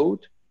on load.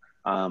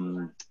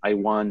 I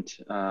want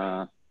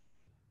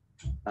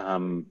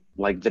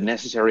like the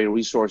necessary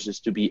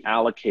resources to be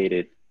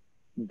allocated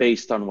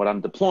based on what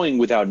I'm deploying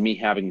without me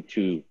having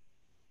to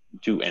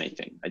do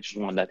anything. I just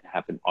want that to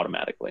happen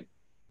automatically.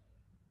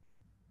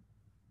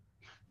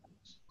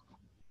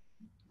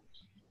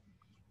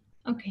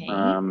 Okay.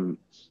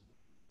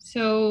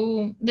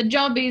 So the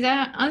job is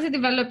as a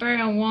developer,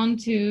 I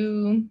want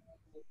to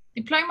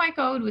deploy my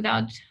code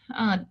without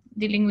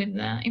dealing with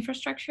the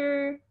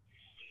infrastructure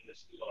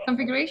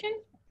configuration.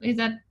 Is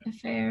that a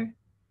fair?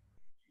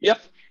 Yep.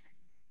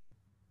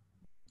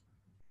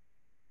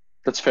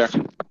 That's fair.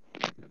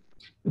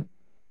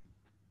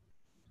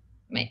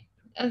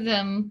 As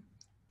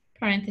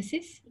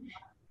parenthesis,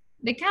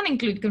 they can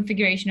include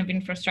configuration of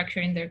infrastructure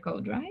in their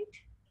code, right?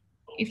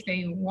 If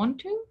they want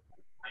to,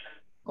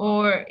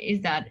 or is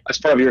that as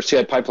part of your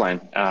CI pipeline?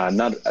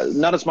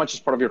 Not as much as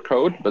part of your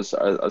code, but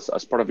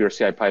as part of your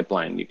CI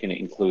pipeline, you can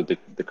include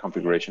the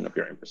configuration of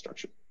your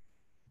infrastructure.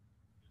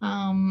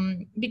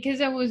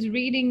 Because I was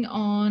reading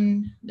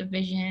on the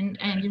vision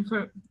and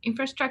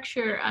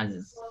infrastructure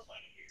as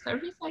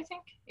service, I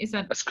think, is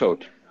that as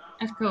code?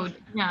 As code,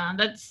 yeah,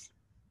 that's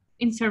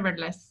in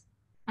serverless,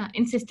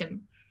 in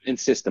system. In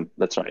system,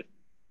 that's right.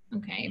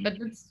 Okay, but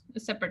that's a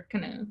separate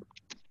kind of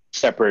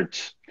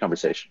separate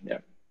conversation. Yeah.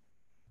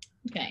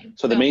 Okay.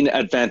 So the main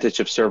advantage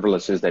of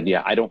serverless is that,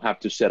 yeah, I don't have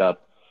to set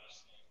up,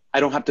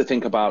 I don't have to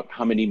think about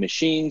how many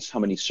machines, how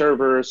many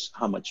servers,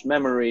 how much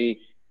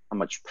memory, how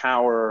much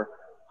power,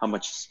 how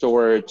much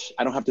storage.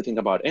 I don't have to think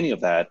about any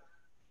of that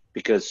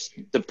because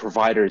the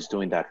provider is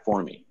doing that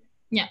for me.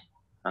 Yeah.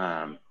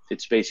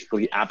 It's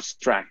basically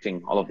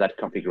abstracting all of that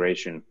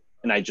configuration,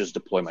 and I just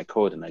deploy my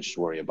code and I just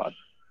worry about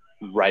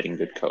writing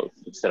good code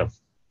instead of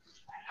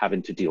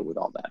having to deal with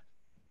all that.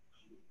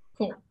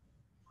 Cool.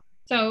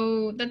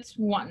 So that's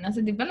one. As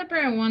a developer,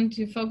 I want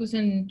to focus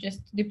on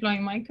just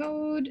deploying my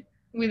code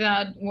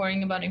without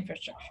worrying about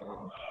infrastructure.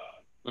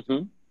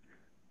 Mm-hmm.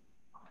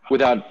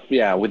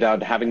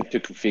 Without having to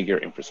configure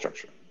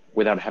infrastructure,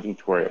 without having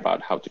to worry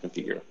about how to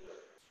configure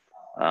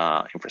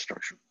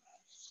infrastructure.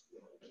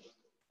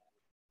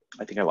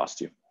 I think I lost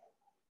you.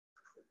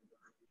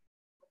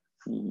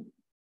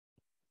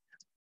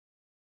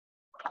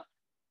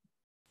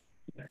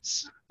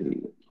 Let's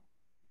see.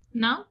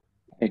 Now?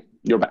 Hey,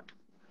 you're back.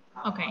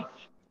 Okay.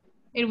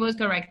 It was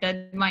correct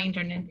that my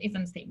internet is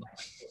unstable.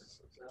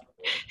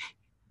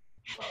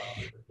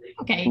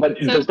 Okay. But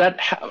so,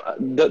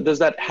 does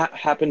that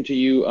happen to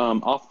you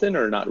often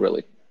or not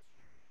really?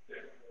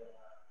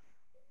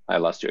 I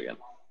lost you again.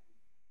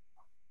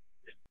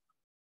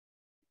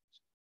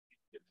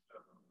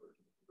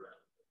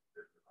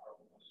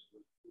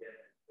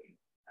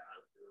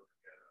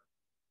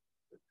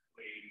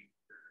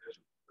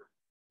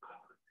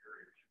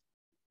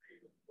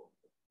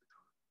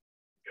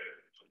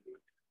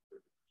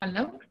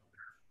 Hello?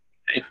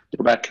 Hey,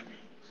 you're back.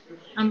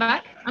 I'm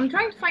back. I'm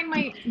trying to find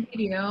my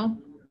video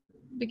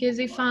because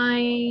if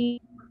I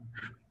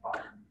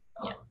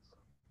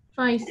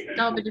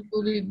stop it, it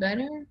will be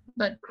better,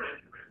 but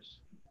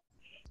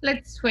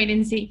let's wait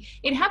and see.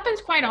 It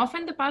happens quite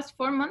often the past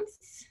 4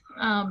 months,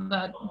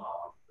 but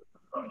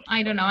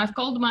I don't know. I've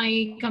called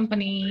my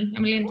company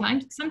a million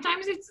times.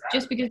 Sometimes it's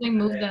just because they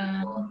moved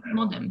the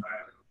modem.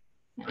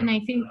 And I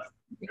think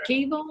the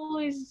cable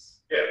is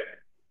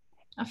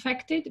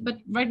affected, but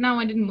right now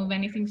I didn't move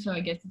anything, so I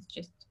guess it's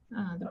just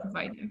the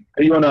provider.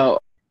 Are you on a,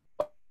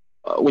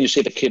 when you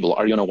say the cable,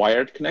 are you on a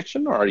wired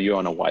connection or are you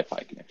on a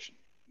Wi-Fi connection?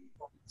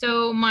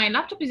 So my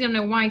laptop is on a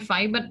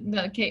Wi-Fi, but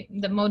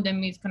the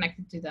modem is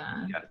connected to the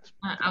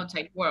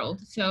outside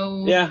world.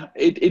 So yeah,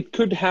 it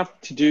could have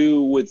to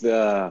do with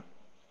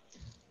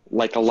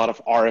like a lot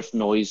of RF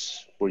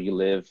noise where you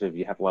live. If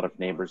you have a lot of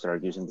neighbors that are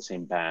using the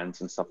same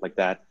bands and stuff like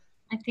that,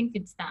 I think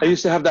it's that. I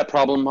used to have that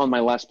problem on my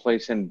last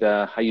place, and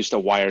I used a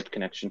wired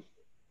connection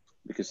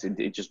because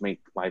it just made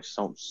life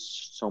so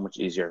much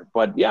easier.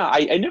 But yeah,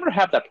 I never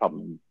have that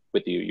problem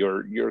with you.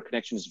 Your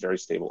connection is very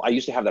stable. I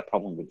used to have that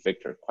problem with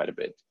Victor quite a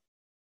bit,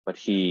 but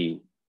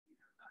he,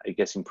 I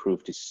guess,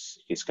 improved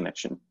his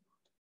connection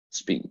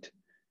speed.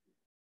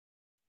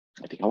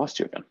 I think I lost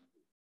you again.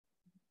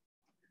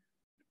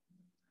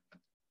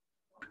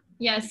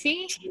 Yeah,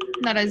 see,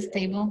 not as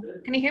stable.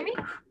 Can you hear me?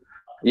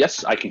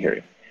 Yes, I can hear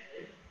you.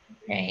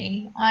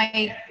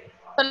 Okay,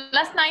 so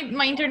last night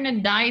my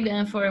internet died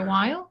for a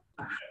while.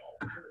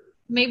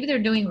 Maybe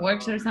they're doing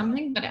works or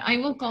something, but I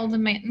will call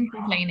them and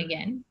complain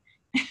again.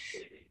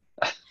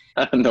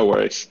 No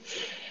worries.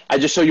 I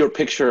just saw your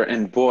picture,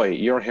 and boy,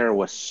 your hair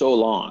was so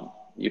long.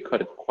 You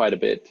cut it quite a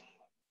bit.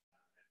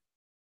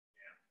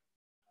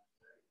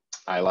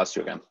 I lost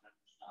you again.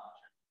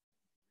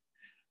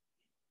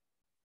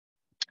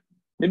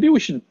 Maybe we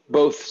should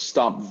both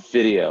stop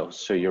video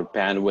so your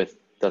bandwidth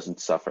doesn't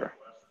suffer.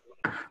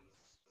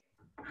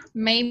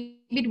 Maybe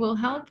it will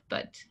help,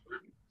 but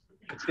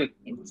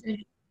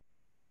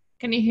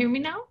can you hear me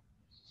now?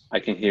 I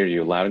can hear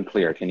you loud and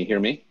clear. Can you hear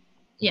me?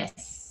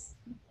 Yes.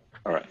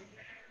 All right.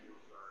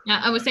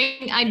 I was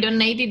saying I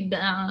donated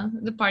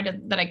the part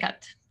that I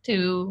cut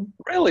to.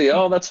 Really?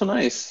 Oh, that's so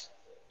nice.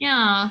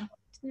 Yeah,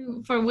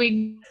 for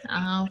wigs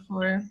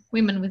for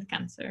women with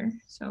cancer.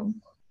 So.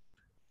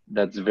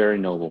 That's very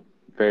noble.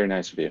 Very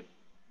nice of you.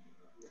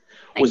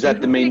 Thank Was that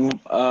you.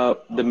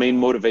 the main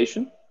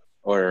motivation,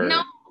 or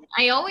no?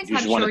 I always you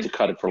had just wanted short to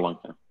cut it for a long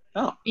time?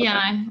 Oh, okay.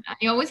 Yeah,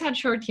 I always had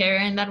short hair,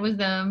 and that was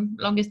the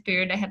longest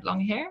period I had long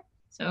hair.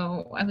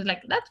 So I was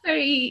like, that's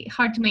very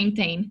hard to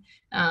maintain.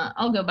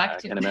 I'll go back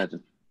to. I can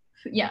imagine.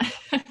 Yeah.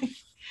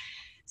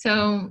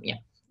 So yeah,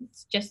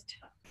 it's just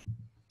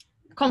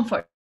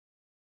comfort.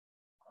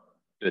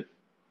 Good.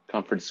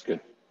 Comfort is good.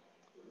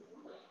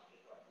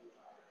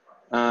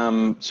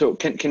 So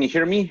can you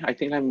hear me? I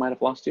think I might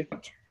have lost you.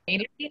 Let's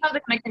see how the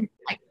connection.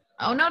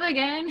 Oh, not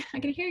again! I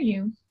can hear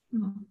you.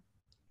 Oh.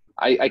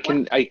 I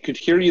could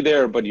hear you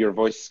there, but your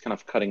voice is kind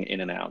of cutting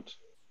in and out.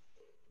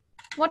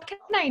 What can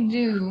I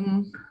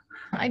do?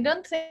 I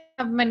don't think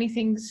I have many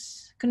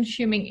things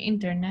consuming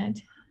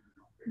internet,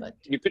 but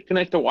you could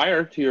connect a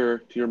wire to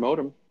your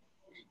modem.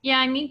 Yeah,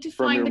 I need to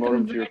from find your the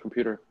modem to your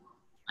computer.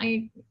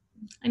 I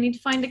need to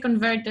find the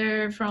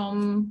converter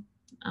from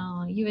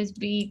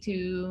USB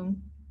to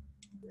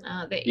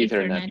the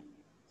Ethernet.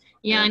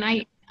 Yeah, and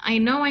I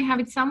know I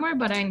have it somewhere,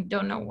 but I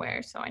don't know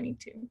where, so I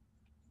need to.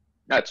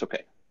 That's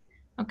okay.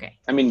 Okay.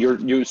 I mean,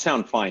 you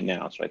sound fine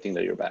now, so I think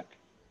that you're back.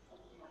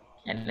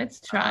 And let's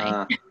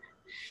try.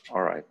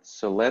 All right,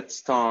 so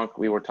let's talk.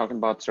 We were talking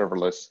about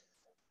serverless.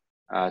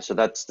 So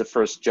that's the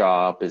first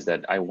job, is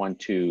that I want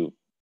to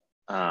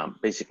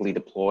basically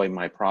deploy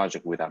my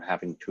project without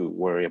having to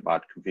worry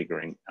about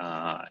configuring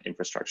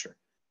infrastructure.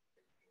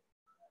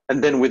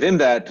 And then within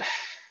that,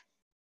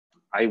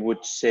 I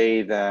would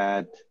say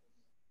that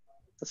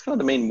that's kind of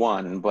the main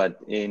one, but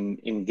in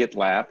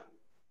GitLab,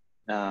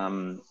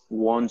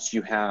 once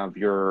you have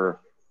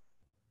your,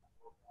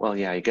 well,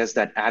 yeah, I guess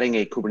that adding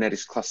a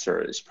Kubernetes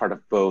cluster is part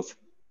of both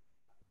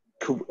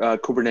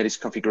Kubernetes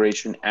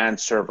configuration and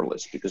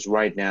serverless, because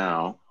right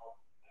now,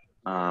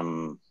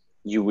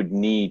 you would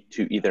need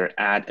to either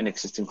add an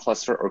existing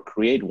cluster or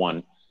create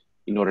one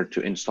in order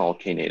to install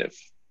Knative.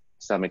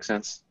 Does that make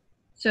sense?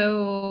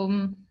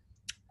 So,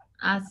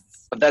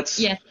 but that's,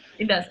 yes,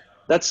 it does.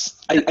 That's,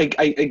 I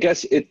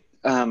guess it,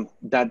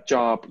 that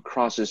job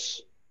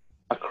crosses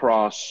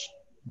across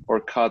or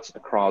cuts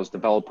across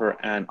developer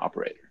and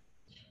operator.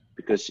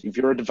 Because if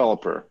you're a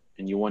developer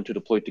and you want to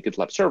deploy to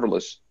GitLab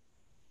serverless,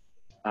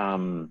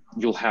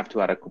 you'll have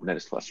to add a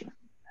Kubernetes cluster.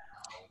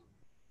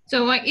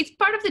 So it's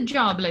part of the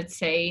job, let's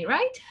say,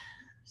 right?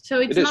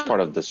 So it is part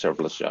of the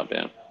serverless job,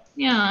 yeah.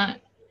 Yeah,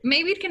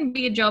 maybe it can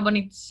be a job on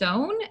its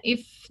own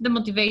if the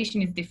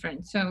motivation is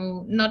different.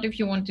 So not if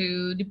you want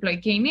to deploy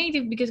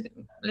Knative, because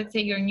let's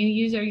say you're a new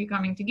user, you're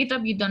coming to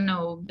GitHub, you don't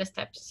know the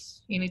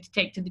steps you need to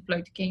take to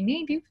deploy to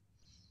Knative,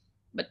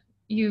 but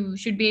you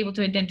should be able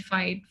to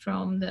identify it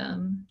from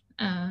the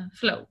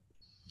flow.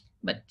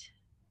 But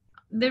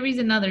there is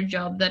another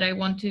job that I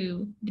want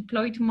to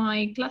deploy to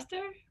my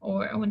cluster,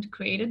 or I want to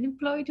create a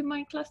deploy to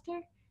my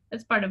cluster.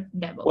 That's part of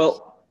DevOps.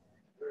 Well,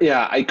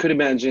 yeah, I could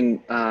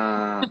imagine.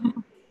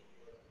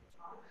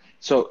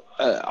 So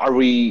are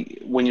we,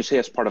 when you say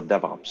as part of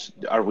DevOps,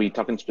 are we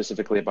talking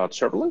specifically about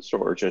serverless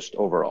or just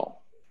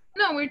overall?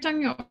 No, we're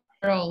talking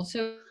overall.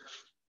 So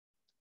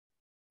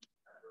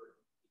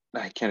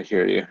I can't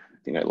hear you.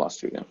 I think I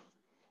lost you again.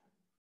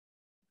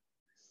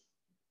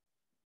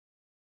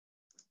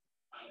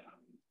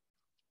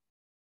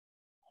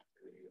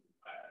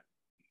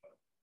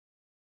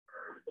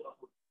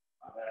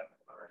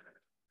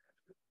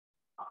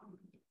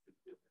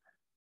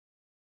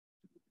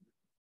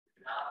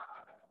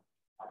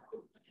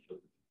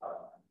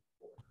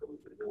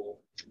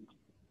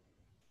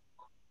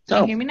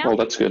 Can you hear me now? Well,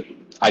 that's good.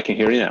 I can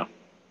hear you now.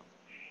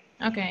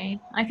 Okay.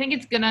 I think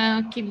it's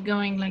gonna keep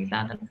going like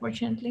that,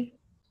 unfortunately.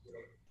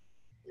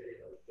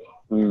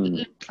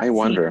 I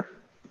wonder.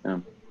 Yeah.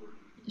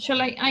 Shall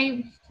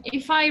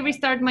if I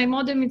restart my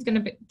modem, it's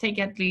going to take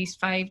at least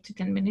 5 to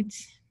 10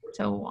 minutes.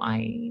 So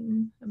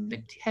I'm a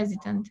bit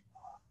hesitant.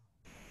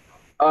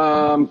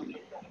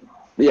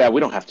 Yeah,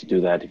 we don't have to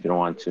do that if you don't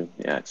want to.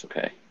 Yeah, it's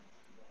okay.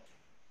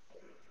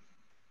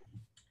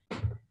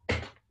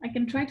 I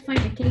can try to find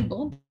a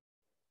cable.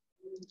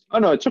 Oh,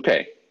 no, it's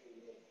okay.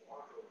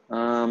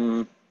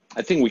 I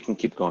think we can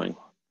keep going.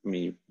 I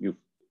mean, you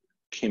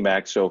came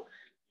back. So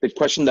the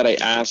question that I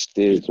asked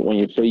is, when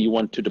you say you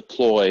want to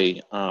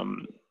deploy,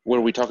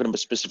 were we talking about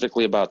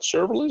specifically about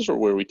serverless, or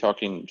were we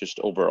talking just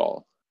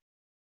overall?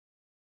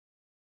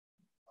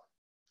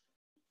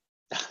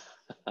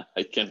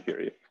 I can't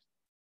hear you.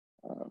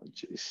 Oh,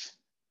 jeez.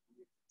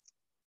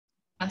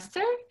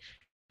 Cluster,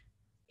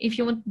 if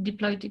you want to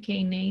deploy to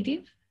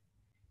Knative.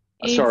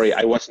 Sorry,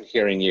 I wasn't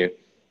hearing you.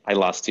 I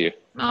lost you.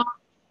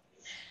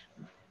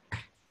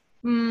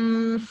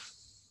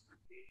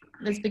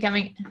 It's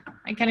becoming,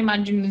 I can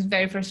imagine it's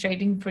very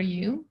frustrating for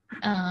you.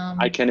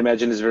 I can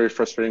imagine it's very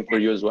frustrating for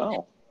you as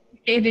well.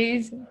 It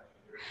is.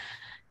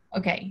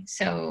 Okay,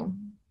 so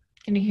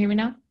can you hear me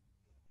now?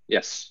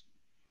 Yes.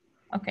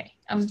 Okay,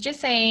 I was just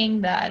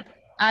saying that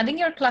adding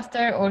your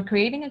cluster or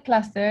creating a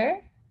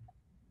cluster,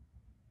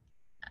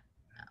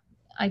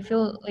 I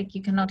feel like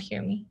you cannot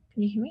hear me.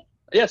 Can you hear me?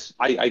 Yes,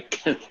 I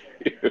can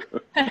hear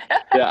you.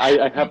 Yeah,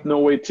 I have no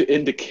way to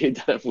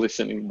indicate that I'm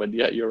listening, but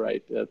yeah, you're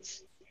right.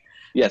 That's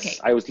yes, okay.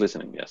 I was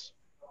listening, yes.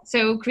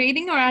 So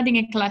creating or adding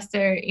a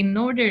cluster in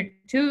order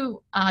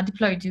to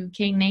deploy to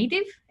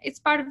Knative, it's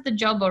part of the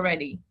job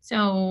already.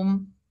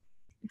 So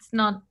it's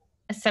not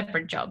a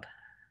separate job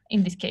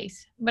in this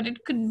case, but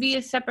it could be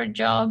a separate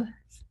job.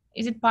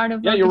 Is it part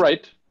of? Yeah, you're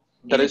right.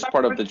 That is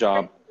part of the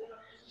job.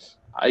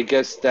 I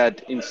guess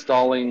that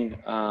installing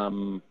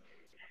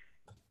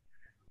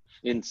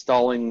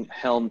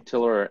Helm,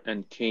 Tiller,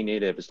 and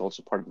Knative is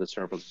also part of the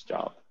serverless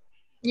job.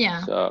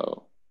 Yeah.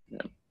 So,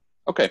 yeah.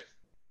 Okay.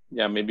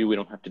 Yeah, maybe we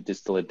don't have to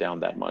distill it down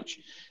that much.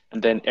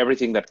 And then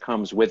everything that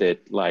comes with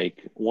it,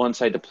 like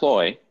once I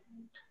deploy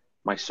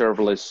my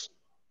serverless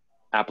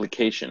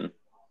application,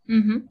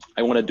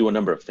 I want to do a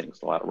number of things,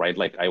 right?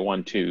 Like I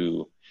want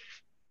to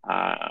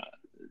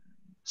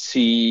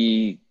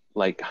see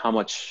like how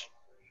much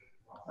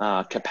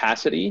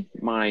capacity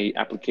my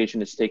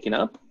application is taking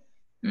up.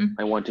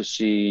 I want to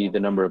see the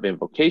number of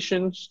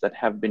invocations that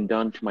have been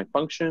done to my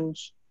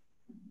functions.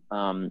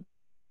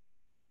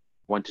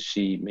 Want to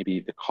see maybe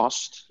the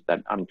cost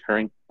that I'm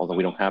incurring, although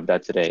we don't have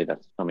that today.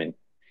 That's coming.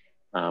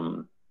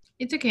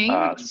 It's okay.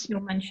 You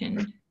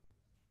mentioned.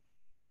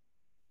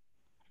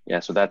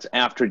 Yeah, so that's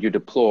after you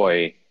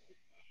deploy.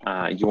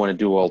 You want to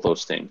do all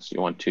those things.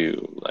 You want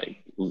to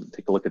like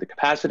take a look at the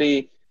capacity.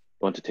 You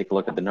want to take a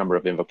look at the number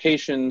of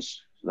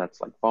invocations. So that's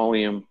like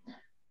volume.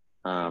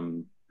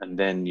 And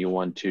then you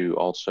want to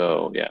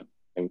also, yeah,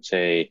 I would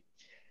say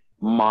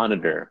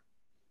monitor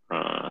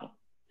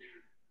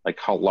like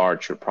how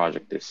large your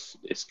project is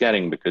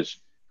getting, because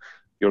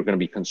you're going to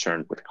be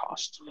concerned with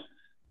cost.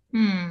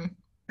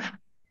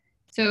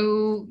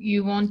 So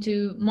you want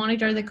to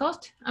monitor the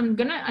cost? I'm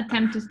going to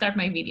attempt to start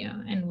my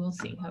video and we'll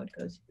see how it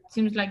goes.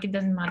 Seems like it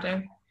doesn't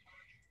matter.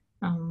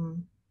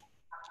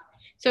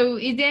 So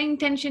is the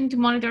intention to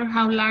monitor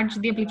how large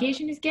the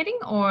application is getting,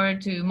 or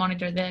to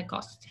monitor the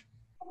cost?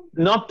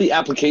 Not the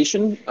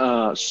application.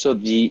 So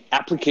the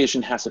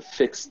application has a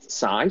fixed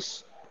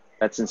size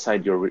that's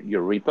inside your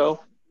repo.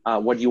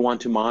 What you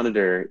want to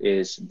monitor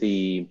is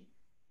the,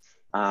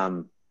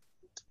 how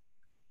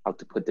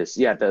to put this?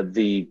 Yeah,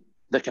 the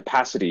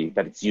capacity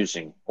that it's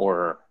using,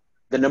 or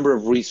the number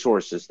of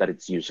resources that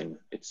it's using.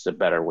 It's a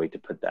better way to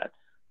put that.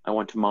 I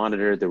want to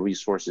monitor the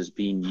resources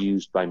being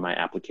used by my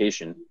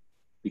application,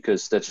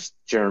 because that's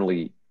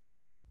generally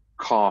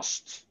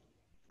cost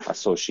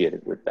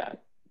associated with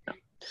that.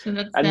 So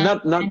that's and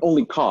not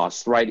only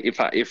cost, right?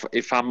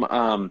 If I'm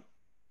on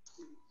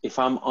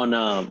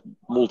a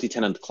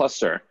multi-tenant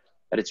cluster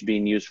that it's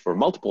being used for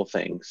multiple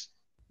things,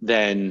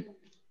 then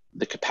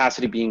the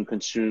capacity being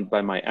consumed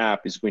by my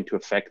app is going to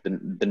affect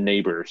the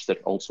neighbors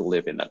that also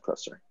live in that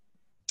cluster.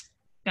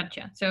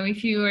 Gotcha. So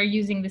if you are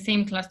using the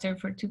same cluster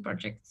for 2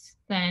 projects,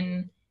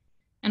 then,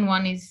 and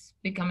one is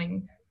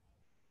becoming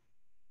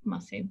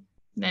massive,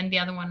 then the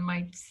other one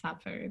might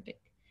suffer a bit.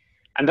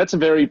 And that's a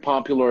very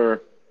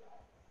popular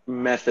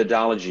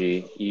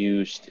methodology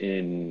used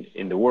in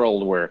the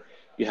world, where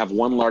you have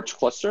one large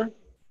cluster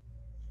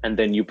and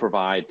then you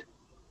provide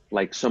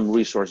like some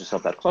resources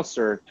of that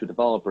cluster to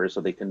developers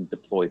so they can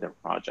deploy their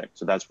project.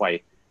 So that's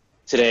why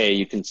today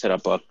you can set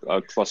up a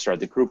cluster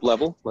at the group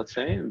level, let's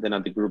say, and then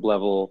at the group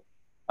level,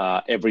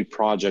 every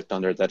project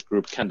under that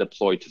group can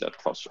deploy to that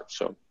cluster.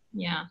 So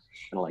yeah,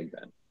 kind of like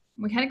that.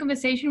 We had a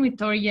conversation with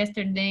Tori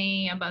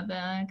yesterday about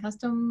the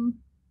custom,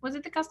 was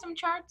it the custom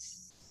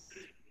charts?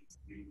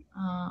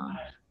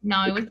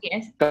 No, it was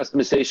the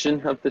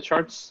customization of the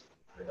charts.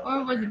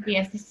 Or was it the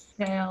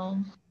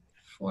SSL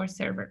for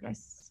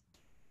serverless?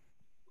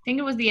 I think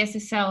it was the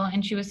SSL,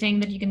 and she was saying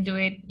that you can do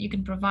it, you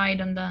can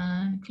provide on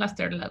the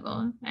cluster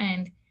level.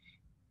 And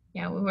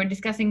yeah, we were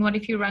discussing what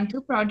if you run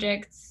two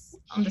projects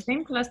on the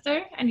same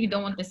cluster and you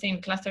don't want the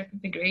same cluster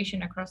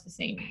configuration across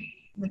the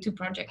two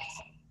projects.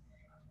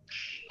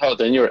 Oh,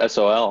 then you're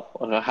SOL.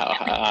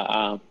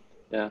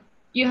 Yeah.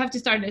 You have to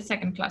start a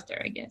second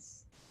cluster, I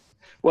guess.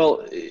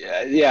 Well,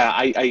 yeah,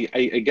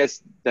 I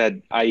guess that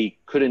I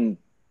couldn't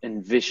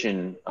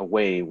envision a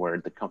way where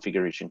the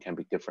configuration can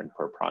be different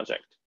per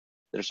project.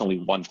 There's only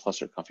one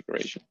cluster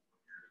configuration.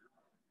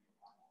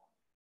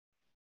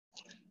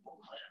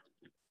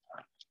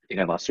 I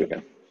think I lost you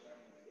again.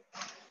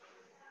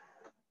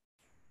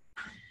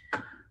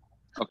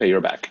 Okay,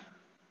 you're back.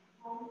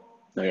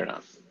 No, you're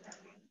not.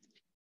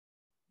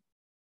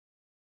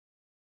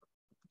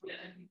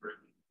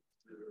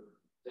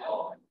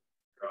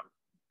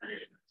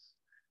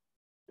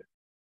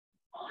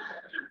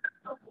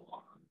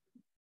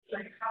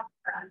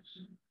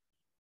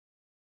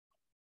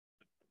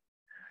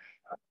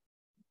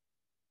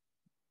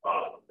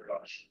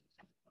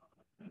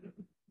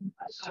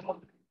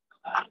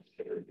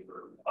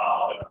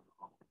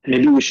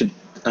 Maybe we should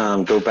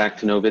go back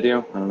to no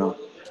video. I don't know.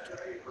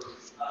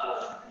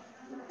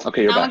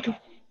 Okay, you're back.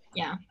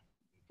 Yeah.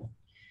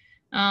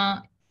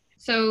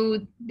 So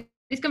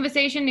this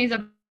conversation is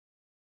a.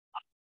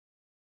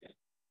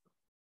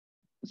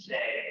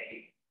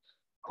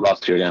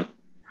 Lost you again.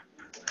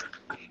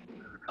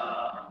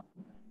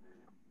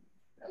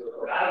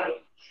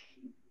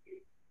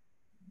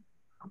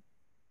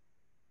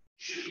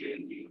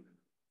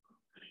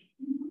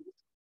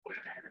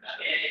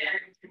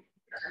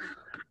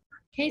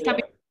 Okay, stop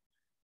it.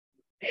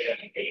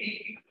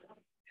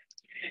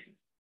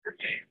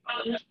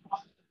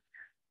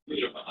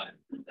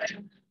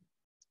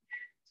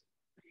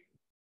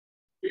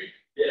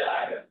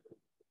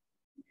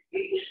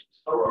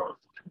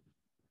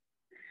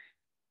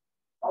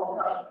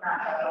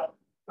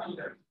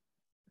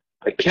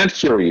 I can't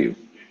hear you,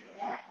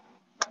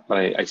 but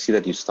I see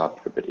that you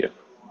stopped your video.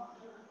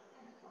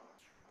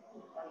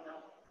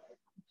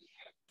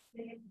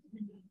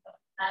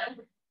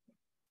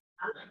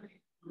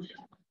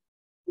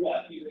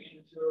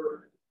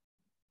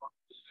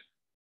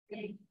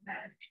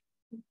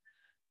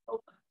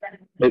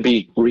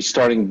 Maybe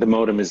restarting the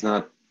modem is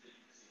not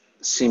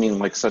seeming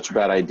like such a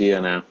bad idea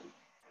now.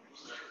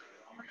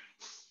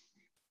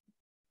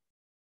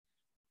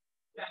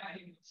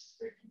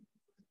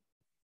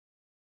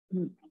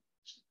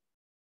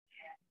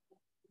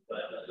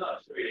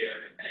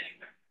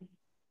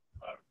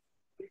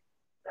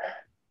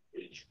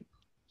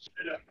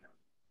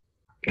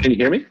 Can you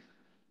hear me?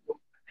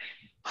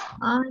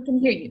 I can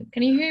hear you.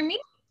 Can you hear me?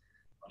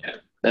 Yeah.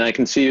 And I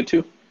can see you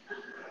too.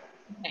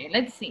 Okay,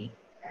 let's see.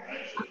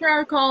 After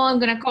our call, I'm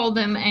going to call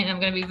them and I'm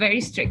going to be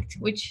very strict,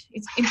 which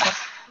is important.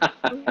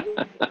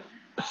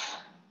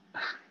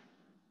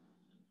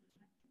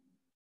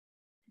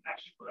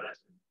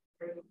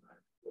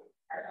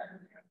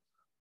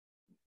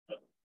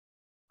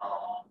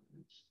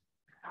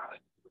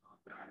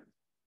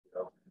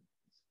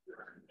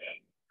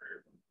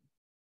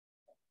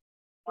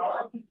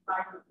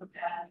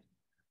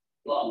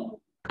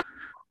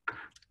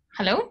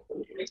 Hello?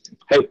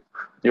 Hey,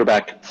 you're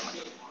back.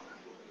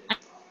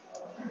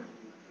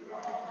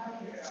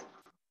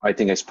 I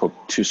think I spoke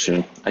too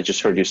soon. I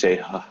just heard you say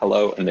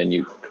hello and then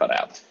you cut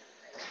out.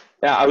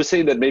 Yeah, I would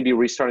say that maybe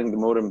restarting the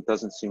modem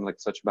doesn't seem like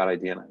such a bad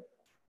idea now.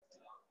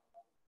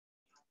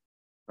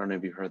 I don't know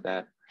if you heard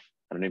that.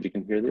 I don't know if you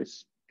can hear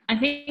this. I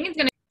think it's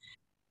going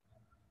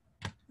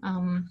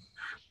to...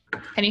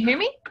 can you hear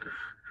me?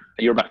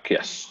 You're back,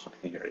 yes, I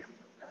can hear you.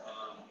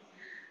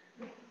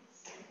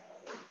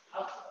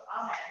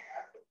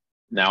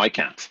 Now I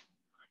can't.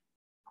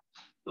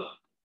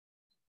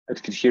 I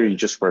could hear you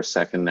just for a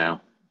second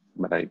now,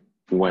 but I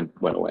went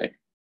away.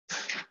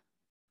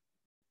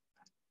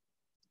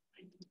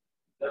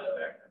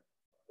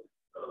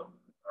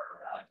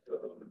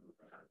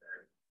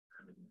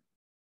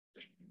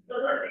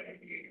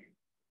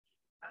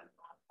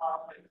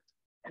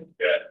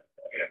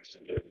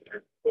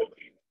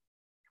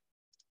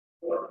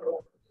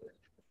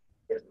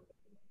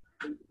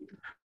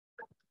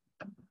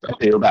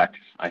 Okay, you're back.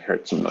 I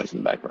heard some noise in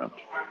the background.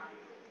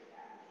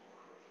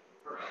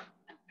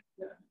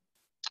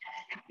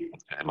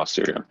 I lost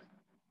you again.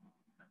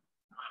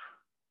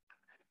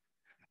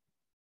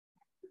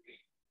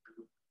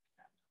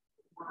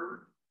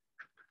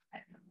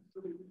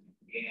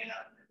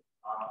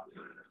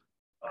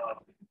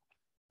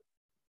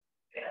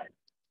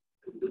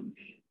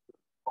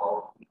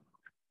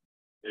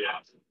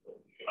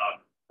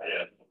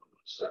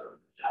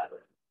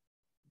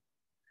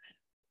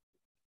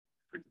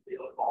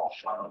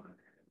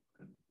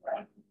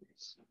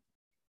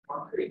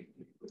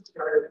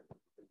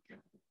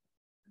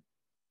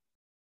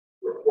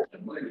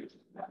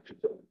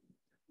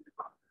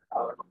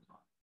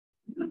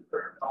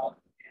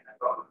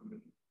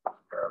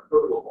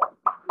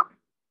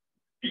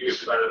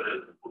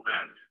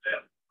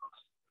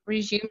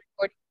 Resume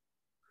recording.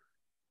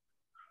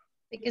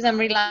 Because I'm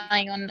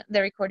relying on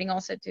the recording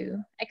also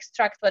to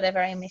extract whatever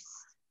I missed.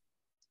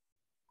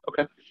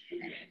 Okay.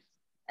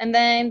 And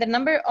then the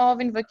number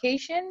of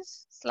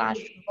invocations /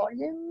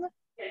 volume.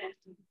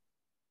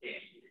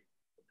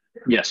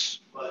 Yes.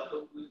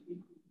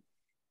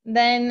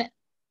 Then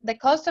the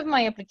cost of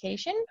my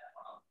application.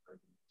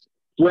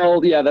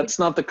 Well, yeah, that's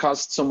not the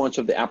cost so much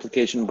of the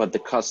application, but the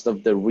cost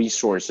of the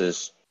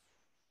resources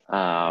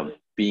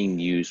being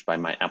used by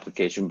my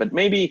application. But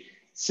maybe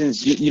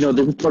since you know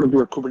this is part of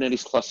your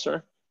Kubernetes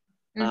cluster,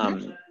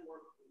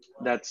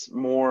 that's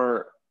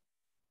more.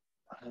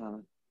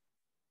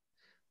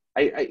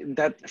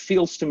 That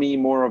feels to me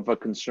more of a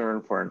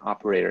concern for an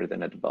operator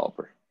than a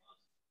developer.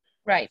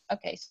 Right.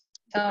 Okay.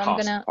 So I'm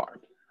gonna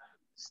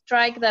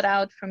strike that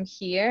out from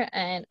here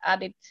and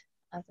add it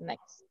as the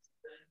next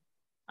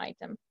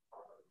item.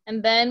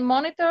 And then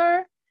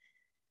monitor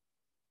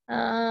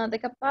the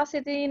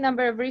capacity,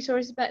 number of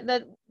resources, but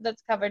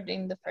that's covered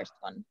in the first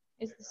one.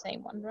 It's the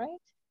same one,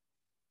 right?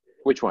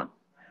 Which one?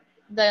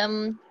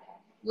 The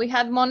we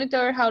had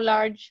monitor how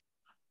large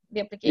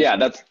the application.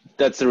 Yeah,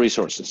 that's the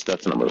resources.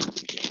 That's the number.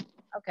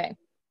 Okay.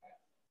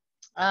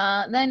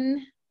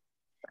 Then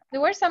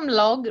there were some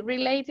log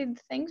related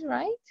things,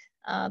 right?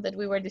 That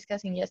we were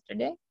discussing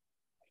yesterday.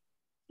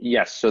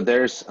 Yes. So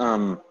there's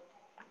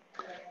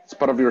it's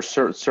part of your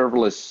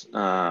serverless.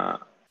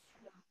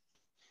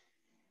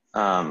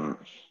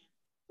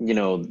 You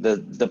know,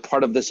 the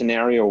part of the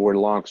scenario where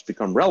logs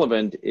become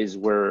relevant is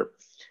where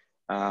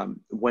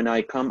when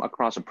I come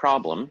across a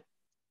problem,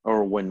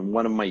 or when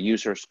one of my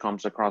users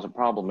comes across a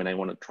problem and I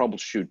want to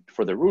troubleshoot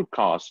for the root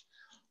cause,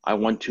 I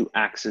want to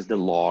access the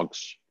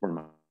logs for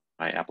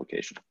my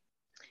application.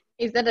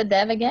 Is that a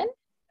dev again?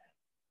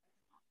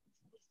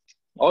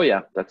 Oh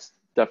yeah, that's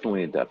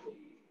definitely a dev.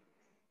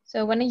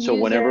 So when a user... So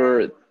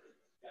whenever,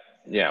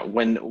 yeah,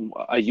 when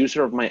a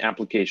user of my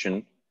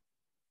application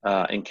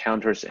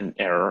encounters an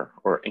error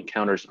or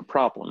encounters a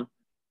problem,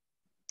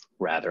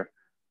 rather,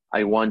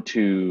 I want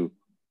to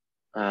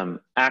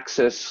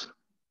access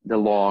the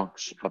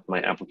logs of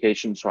my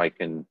application so I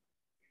can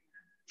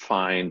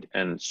find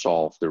and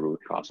solve the root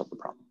cause of the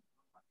problem.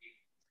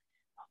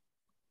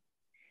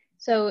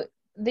 So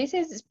this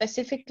is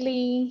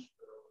specifically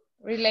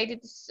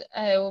related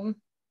to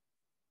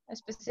a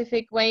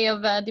specific way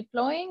of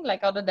deploying,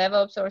 like Auto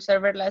DevOps or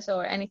serverless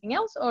or anything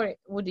else, or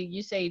would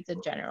you say it's a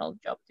general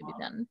job to be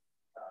done?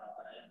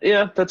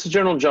 Yeah, that's a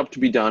general job to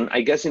be done. I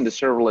guess in the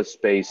serverless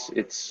space,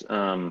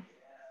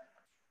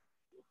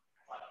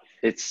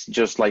 it's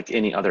just like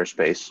any other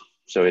space.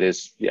 So it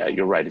is, yeah,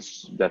 you're right.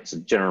 That's a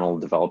general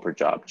developer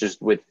job.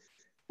 Just with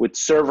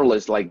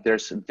serverless, like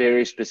there's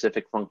very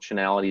specific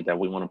functionality that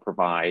we want to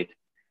provide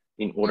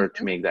in order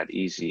to make that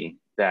easy,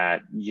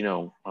 that, you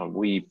know,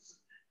 we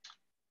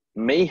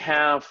may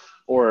have,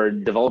 or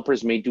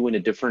developers may do in a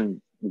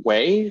different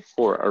way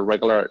for a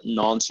regular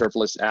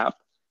non-serverless app.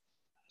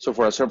 So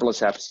for a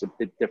serverless app, it's a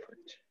bit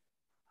different.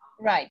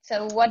 Right.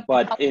 So what?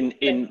 But in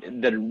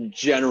the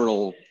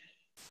general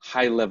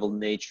high-level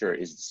nature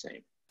is the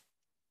same.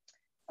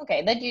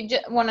 Okay, that you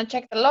just want to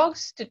check the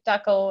logs to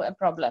tackle a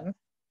problem,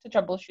 to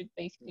troubleshoot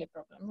basically a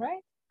problem,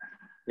 right?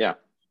 Yeah.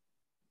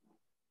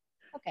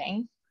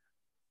 Okay.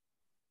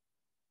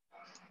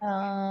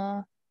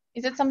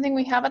 Is it something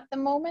we have at the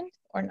moment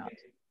or not?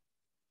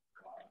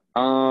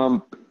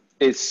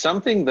 It's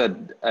something that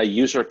a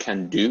user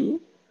can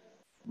do,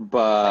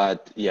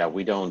 but yeah,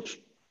 we don't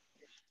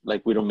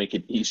make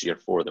it easier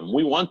for them.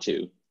 We want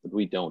to, but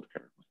we don't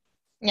currently.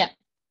 Yeah,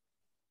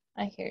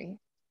 I hear you.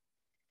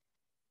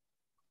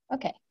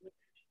 Okay.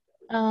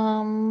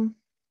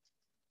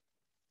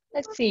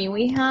 Let's see.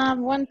 We have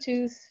 1,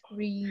 2,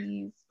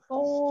 3,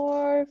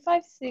 4,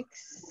 5,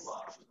 6,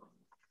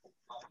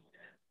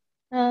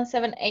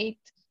 7, 8,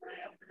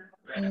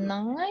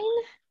 9.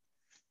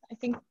 I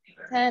think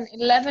 10,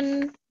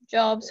 11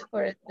 jobs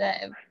for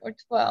dev, or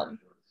 12.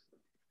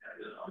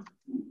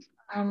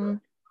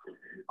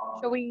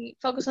 Shall we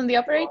focus on the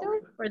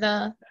operator for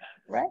the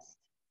rest?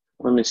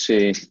 Let me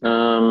see.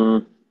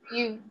 Can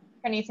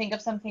you think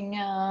of something?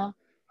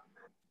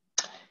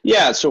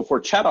 Yeah, so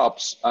for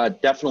ChatOps,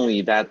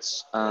 definitely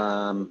that's,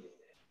 well,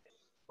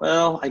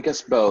 I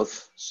guess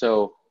both.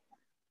 So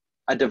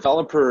a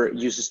developer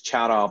uses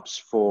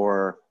ChatOps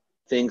for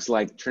things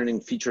like turning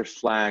feature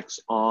flags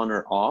on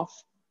or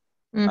off,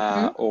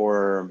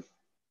 or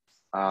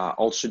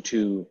also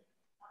to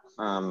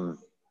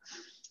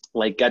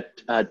like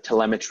get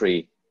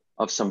telemetry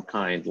of some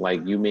kind.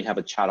 Like you may have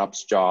a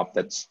ChatOps job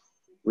that's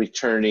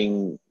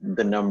returning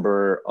the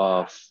number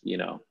of, you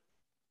know,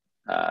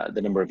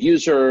 the number of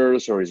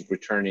users, or is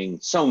returning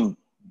some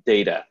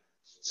data.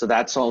 So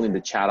that's all in the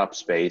ChatOps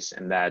space,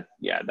 and that,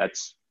 yeah,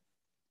 that's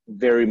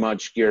very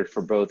much geared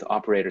for both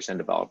operators and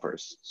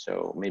developers.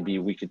 So maybe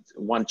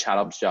one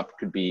ChatOps job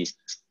could be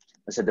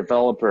as a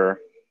developer.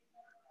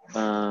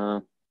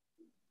 Oh,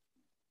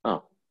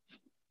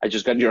 I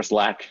just got your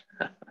Slack.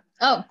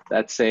 Oh.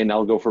 That's saying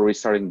I'll go for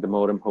restarting the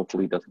modem.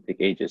 Hopefully it doesn't take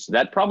ages.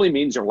 That probably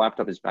means your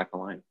laptop is back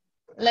online.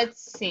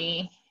 Let's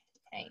see.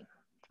 Okay,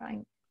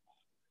 trying.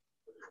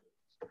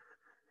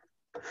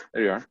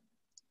 There you are.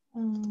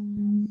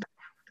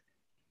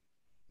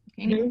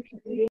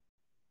 Okay.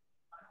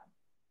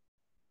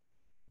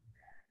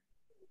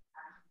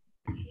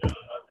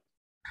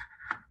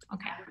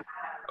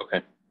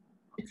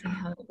 see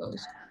how it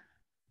goes.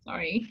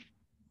 Sorry.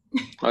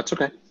 That's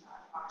okay.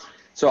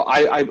 So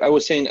I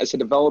was saying, as a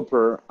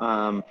developer,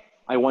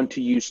 I want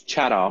to use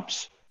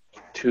ChatOps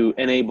to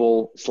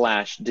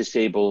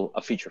enable/disable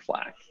a feature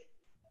flag.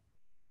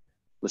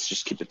 Let's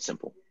just keep it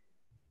simple.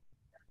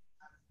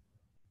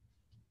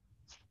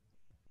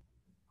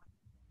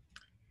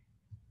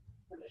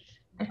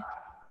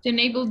 To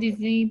enable,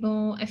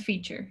 disable a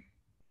feature.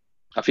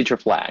 A feature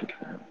flag.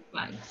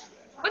 Flag.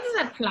 What does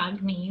that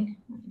flag mean?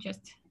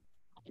 Just.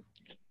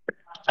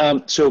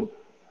 So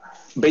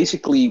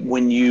basically,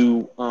 when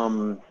you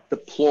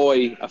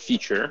deploy a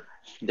feature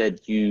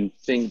that you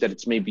think that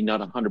it's maybe not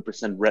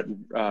 100%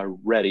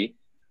 ready,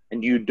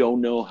 and you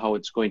don't know how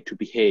it's going to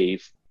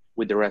behave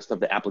with the rest of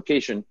the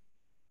application,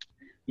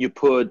 you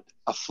put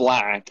a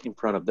flag in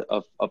front of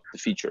the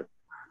feature.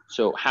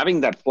 So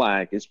having that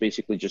flag is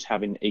basically just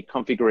having a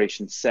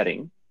configuration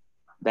setting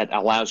that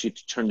allows you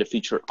to turn the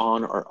feature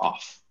on or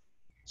off.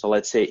 So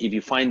let's say if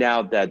you find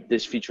out that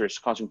this feature is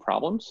causing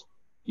problems,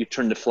 you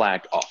turn the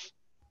flag off.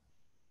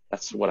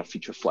 That's what a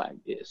feature flag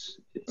is.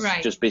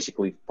 It's just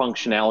basically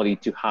functionality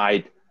to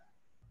hide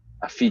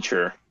a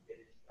feature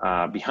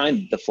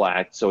behind the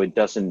flag so it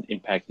doesn't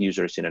impact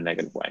users in a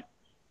negative way.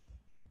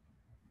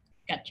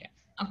 Gotcha.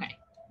 Okay.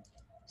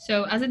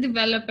 So as a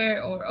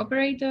developer or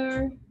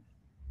operator?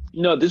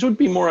 No, this would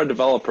be more a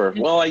developer.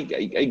 Well, I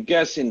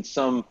guess in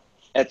some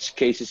edge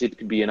cases it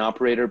could be an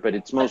operator, but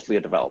it's mostly a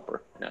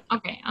developer. Yeah.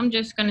 Okay, I'm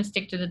just going to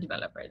stick to the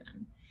developer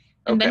then.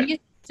 And then you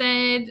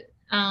said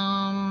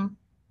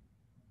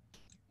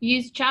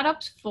use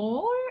ChatOps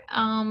for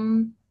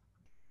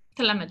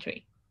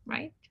telemetry,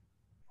 right?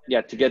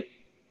 Yeah, to get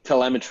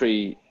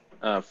telemetry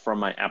from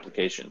my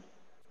application.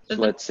 So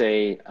let's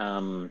say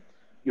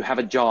you have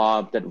a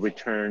job that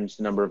returns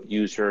the number of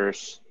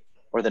users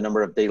or the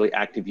number of daily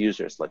active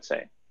users, let's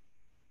say,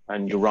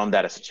 and you run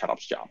that as a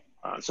ChatOps job.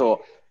 So,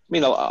 I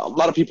mean, a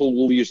lot of people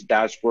will use a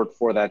dashboard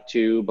for that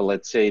too, but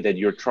let's say that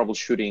you're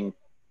troubleshooting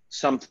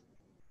something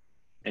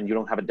and you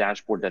don't have a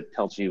dashboard that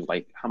tells you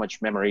like how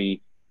much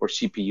memory or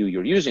CPU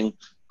you're using,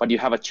 but you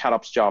have a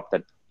ChatOps job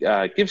that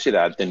gives you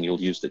that, then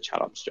you'll use the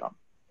ChatOps job.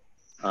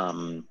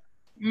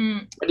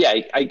 But yeah,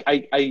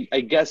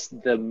 I guess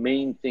the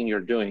main thing you're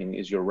doing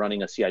is you're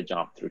running a CI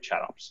job through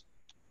ChatOps.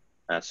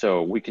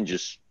 So we can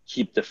just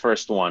keep the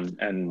first one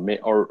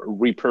or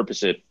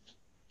repurpose it.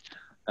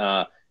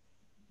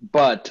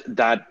 But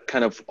that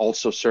kind of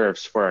also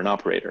serves for an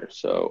operator.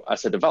 So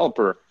as a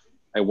developer,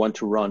 I want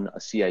to run a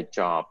CI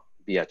job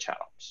via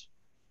ChatOps.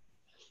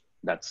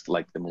 That's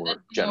like the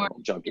more general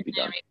job to be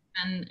done.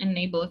 And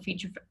enable a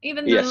feature,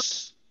 even though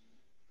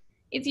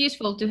it's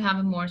useful to have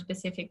a more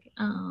specific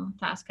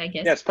task, I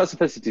guess. Yeah,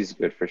 specificity is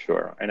good for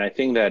sure. And I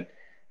think that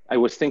I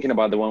was thinking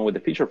about the one with the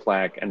feature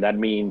flag, and that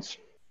means,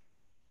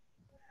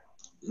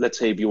 let's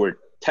say if you were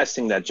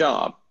testing that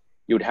job,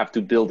 you would have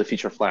to build the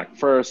feature flag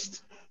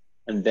first,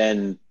 and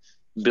then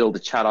build the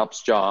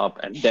ChatOps job,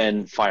 and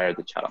then fire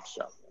the ChatOps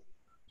job.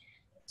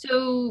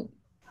 So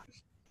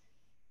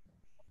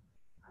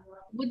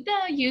would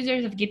the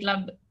users of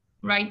GitLab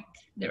write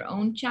their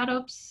own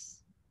ChatOps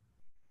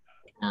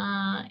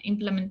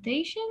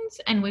implementations,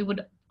 and we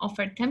would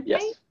offer templates?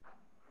 Yes.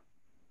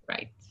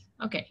 Right.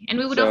 Okay. And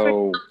we would offer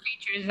some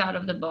features out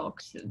of the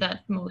box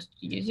that most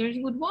users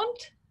would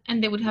want,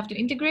 and they would have to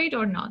integrate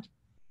or not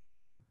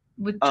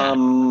with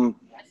ChatOps.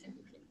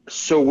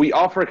 So we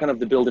offer kind of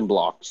the building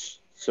blocks.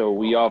 So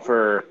we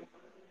offer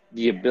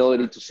the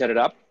ability to set it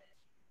up,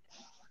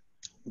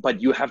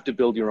 but you have to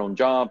build your own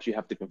jobs. You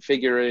have to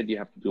configure it. You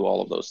have to do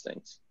all of those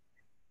things.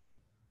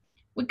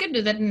 We could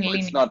do that in so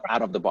it's not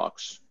out of the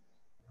box.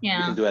 Yeah.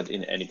 You can do it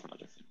in any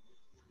project.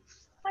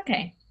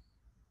 Okay.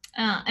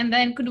 And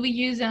then could we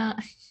use a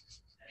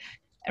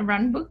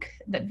runbook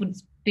that would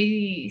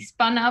be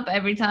spun up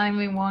every time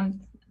we want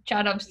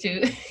ChatOps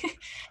to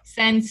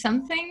send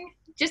something?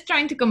 Just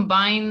trying to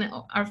combine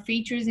our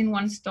features in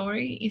one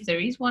story, if there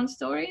is one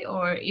story,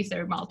 or if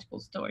there are multiple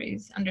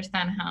stories,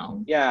 understand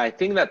how. Yeah, I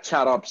think that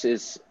ChatOps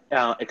is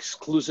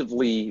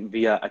exclusively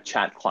via a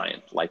chat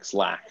client like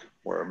Slack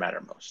or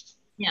Mattermost.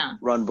 Yeah.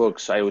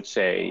 Runbooks, I would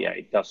say, yeah,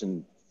 it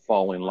doesn't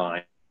fall in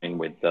line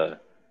with the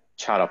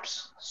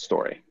ChatOps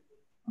story.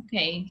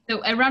 Okay, so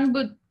a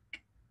runbook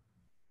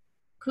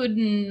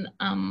couldn't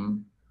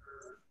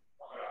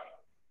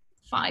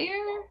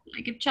fire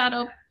like a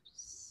ChatOps?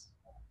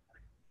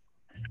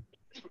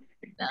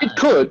 It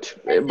could,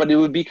 but it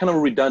would be kind of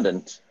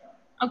redundant.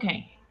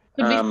 Okay.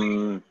 Could be a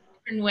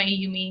different way,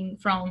 you mean,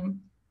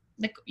 from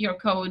your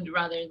code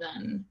rather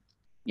than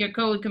your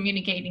code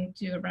communicating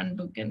to a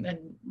runbook and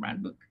then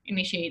runbook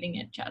initiating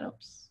a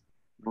ChatOps.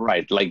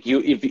 Right. Like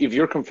if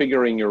you're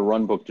configuring your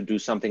runbook to do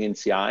something in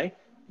CI,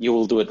 you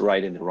will do it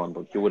right in the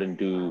runbook. You wouldn't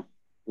do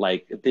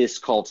like this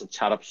calls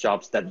ChatOps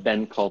jobs that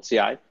then call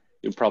CI.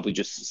 You'd probably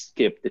just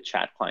skip the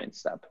chat client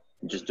step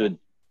and just do it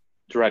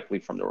directly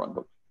from the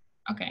runbook.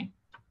 Okay.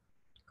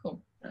 Cool.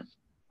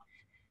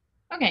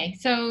 Okay,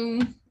 so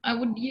I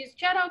would use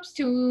ChatOps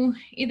to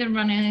either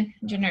run a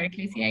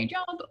generically CI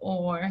job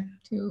or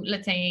to,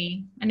 let's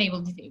say,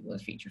 enable disable a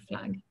feature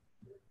flag.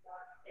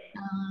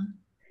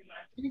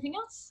 Anything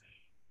else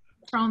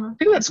from? I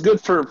think that's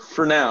good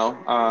for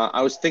now.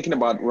 I was thinking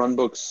about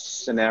runbook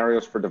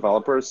scenarios for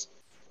developers,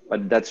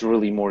 but that's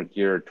really more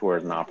geared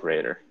toward an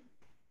operator.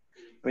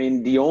 I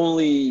mean, the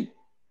only,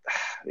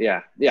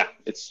 yeah,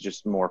 it's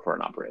just more for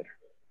an operator.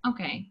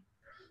 Okay.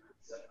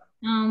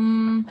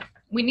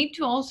 We need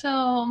to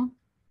also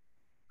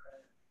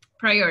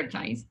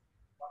prioritize.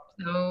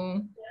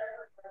 So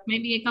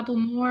maybe a couple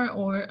more,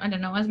 or I don't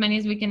know, as many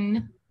as we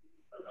can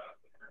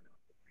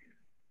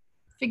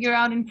figure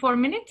out in 4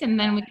 minutes, and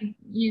then we can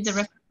use the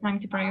rest of the time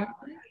to prioritize.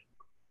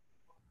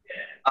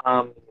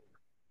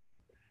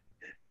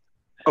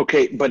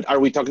 Okay, but are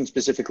we talking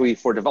specifically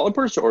for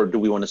developers, or do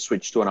we want to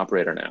switch to an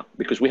operator now?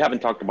 Because we haven't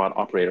talked about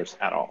operators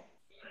at all.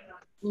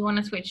 We want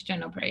to switch to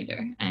an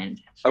operator.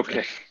 And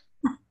okay.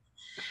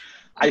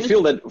 I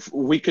feel that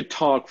we could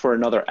talk for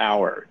another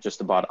hour just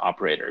about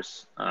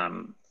operators.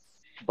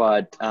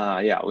 But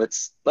yeah,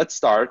 let's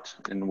start,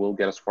 and we'll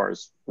get as far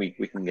as we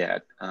can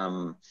get.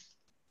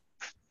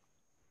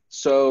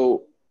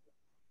 So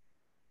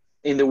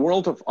in the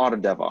world of auto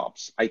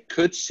DevOps, I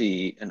could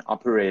see an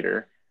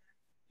operator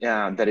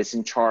that is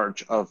in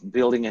charge of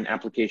building an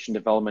application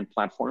development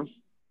platform.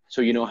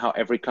 So you know how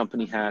every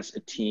company has a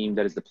team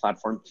that is the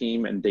platform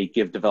team, and they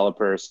give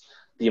developers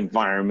the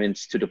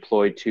environments to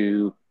deploy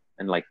to,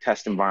 and like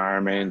test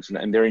environments,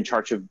 and they're in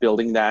charge of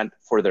building that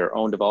for their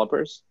own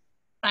developers.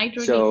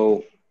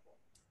 So,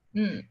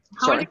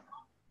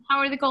 how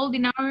are they called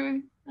in our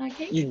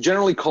case? You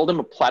generally call them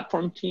a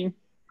platform team.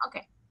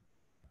 Okay.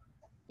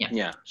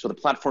 Yeah. So the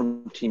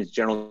platform team is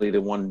generally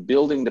the one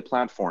building the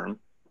platform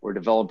where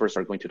developers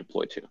are going to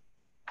deploy to.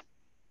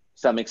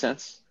 Does that make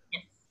sense?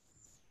 Yes,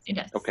 it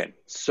does. Okay.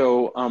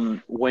 So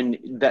when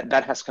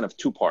that has kind of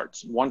two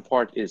parts. One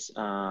part is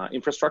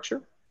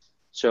infrastructure.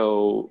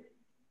 So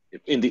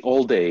in the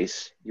old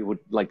days, you would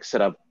like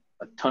set up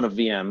a ton of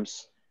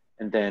VMs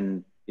and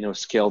then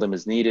scale them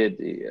as needed,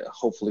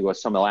 hopefully with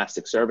some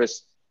elastic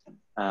service.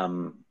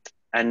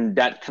 And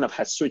that kind of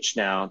has switched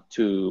now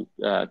to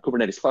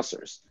Kubernetes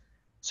clusters.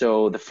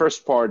 So the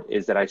first part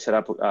is that I set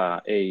up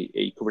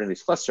a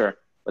Kubernetes cluster,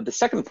 but the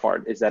second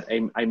part is that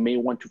I may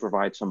want to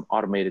provide some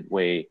automated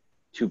way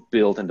to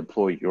build and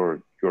deploy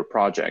your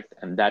project,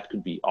 and that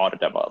could be Auto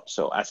DevOps.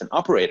 So as an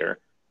operator,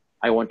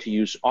 I want to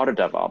use Auto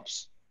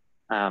DevOps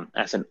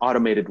as an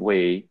automated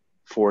way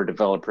for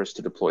developers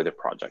to deploy their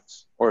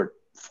projects, or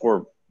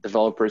for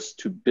developers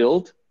to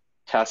build,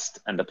 test,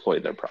 and deploy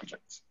their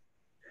projects.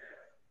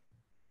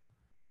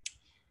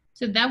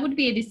 So that would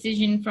be a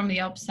decision from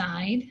the ops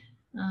side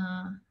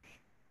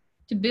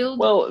to build.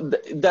 Well,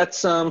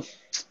 that's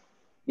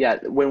yeah.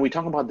 When we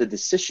talk about the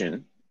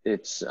decision,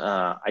 it's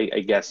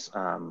I guess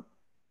kind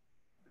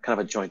of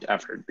a joint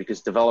effort,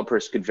 because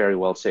developers could very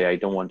well say, I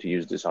don't want to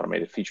use this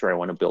automated feature. I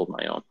want to build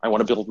my own. I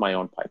want to build my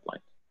own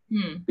pipeline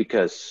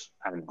because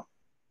I don't know,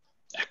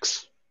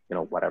 X,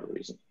 whatever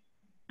reason.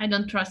 I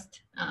don't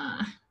trust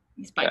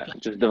these pipelines. Yeah,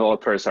 just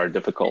developers are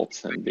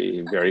difficult and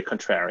be very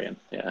contrarian.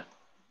 Yeah.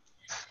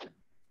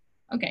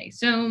 Okay,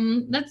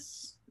 so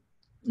that's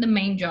the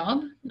main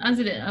job. As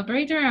an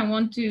operator, I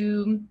want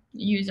to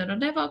use Auto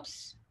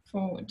DevOps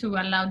to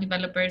allow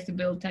developers to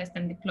build, test,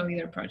 and deploy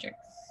their projects.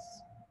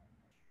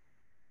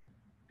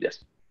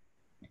 Yes.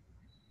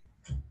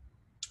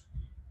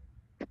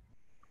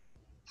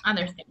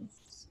 Other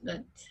things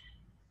that.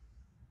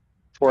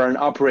 For an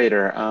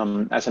operator,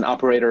 as an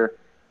operator,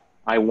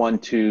 I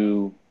want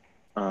to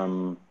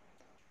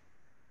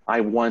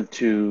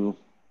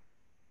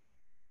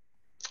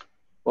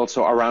well,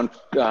 so around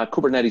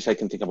Kubernetes, I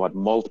can think about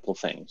multiple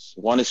things.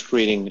 One is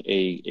creating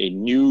a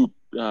new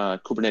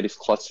Kubernetes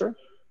cluster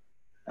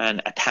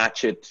and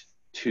attach it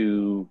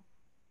to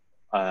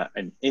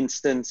an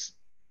instance,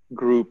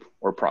 group,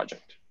 or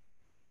project.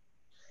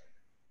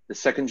 The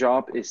second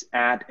job is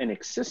add an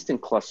existing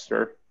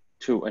cluster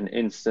to an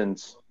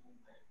instance,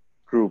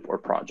 group, or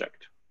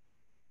project.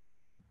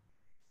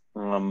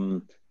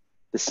 The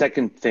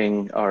second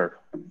thing, or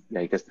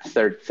I guess the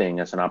third thing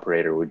as an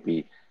operator would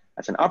be,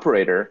 as an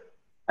operator,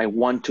 I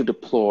want to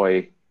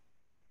deploy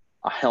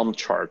a Helm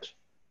chart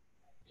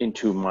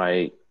into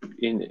my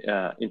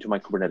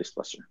Kubernetes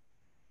cluster.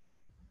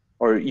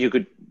 Or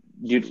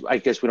I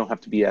guess we don't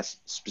have to be as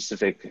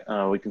specific.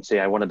 We can say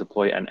I want to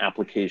deploy an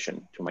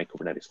application to my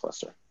Kubernetes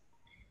cluster.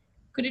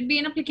 Could it be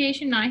an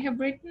application I have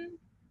written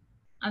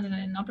as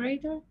an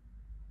operator?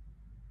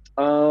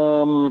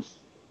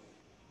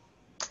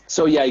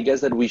 So yeah, I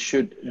guess that we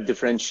should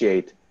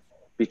differentiate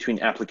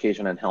between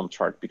application and Helm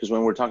chart, because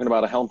when we're talking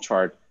about a Helm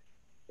chart,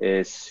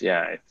 it's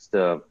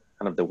the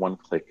kind of the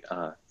one-click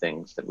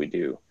things that we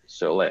do.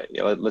 So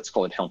let's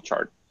call it Helm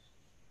chart,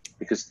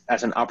 because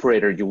as an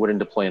operator, you wouldn't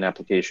deploy an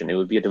application. It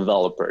would be a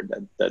developer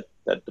that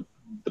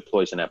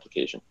deploys an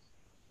application.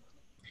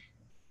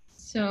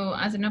 So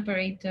as an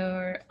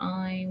operator,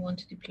 I want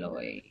to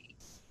deploy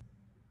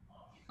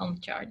Helm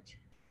chart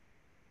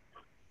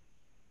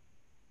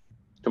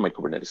to my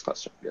Kubernetes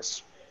cluster,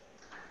 yes.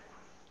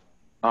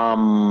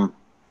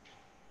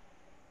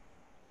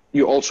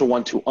 You also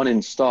want to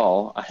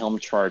uninstall a Helm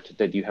chart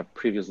that you have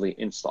previously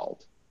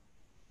installed.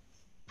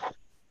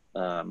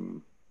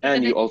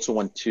 And you also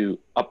want to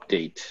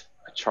update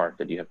a chart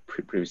that you have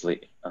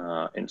previously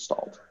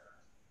installed.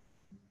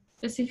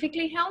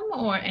 Specifically Helm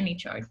or any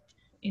chart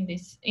in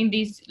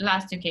these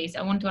last two cases?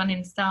 I want to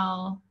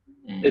uninstall.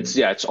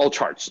 It's all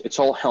charts. It's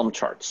all Helm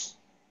charts.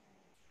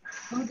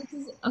 Oh, this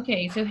is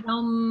okay. So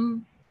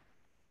Helm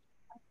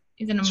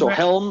is an umbrella. So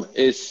Helm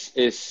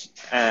is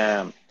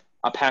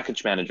a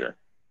package manager,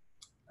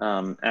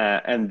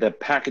 and the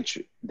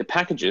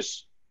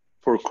packages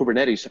for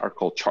Kubernetes are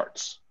called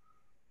charts,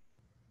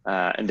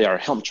 and they are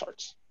Helm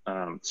charts.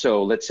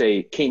 So let's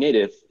say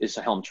Knative is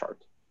a Helm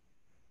chart.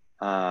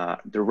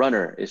 The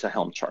runner is a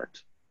Helm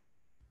chart.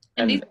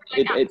 And these are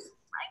like apps,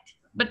 right?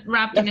 But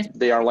wrapped in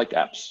they are like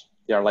apps.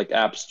 They are like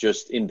apps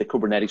just in the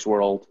Kubernetes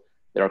world.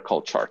 They are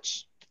called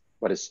charts,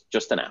 but it's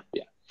just an app,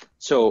 yeah.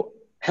 So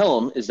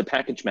Helm is the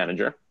package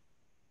manager,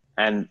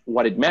 and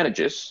what it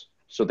manages,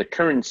 so the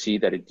currency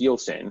that it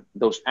deals in,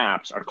 those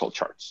apps are called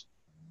charts.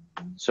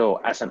 So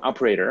as an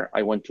operator,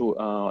 I want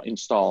to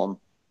install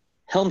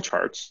Helm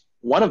charts.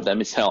 One of them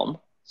is Helm.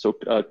 So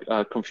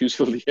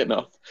confusingly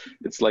enough,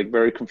 it's like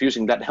very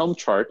confusing. That Helm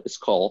chart is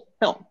called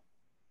Helm.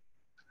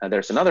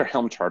 There's another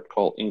Helm chart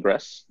called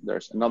Ingress.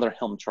 There's another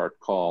Helm chart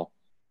called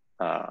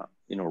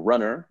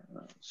Runner.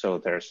 So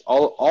there's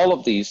all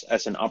of these.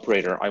 As an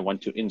operator, I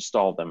want to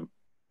install them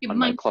on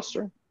my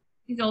cluster.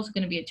 It's also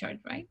going to be a chart,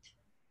 right?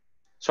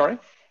 Sorry?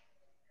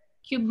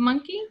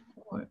 KubeMonkey?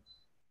 Or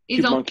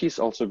KubeMonkey is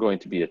also going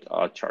to be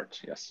a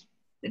chart, yes.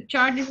 The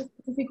chart is a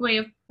specific way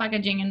of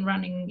packaging and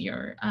running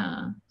your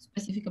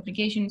specific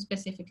application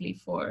specifically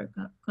for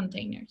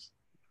containers.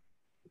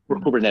 For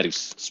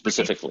Kubernetes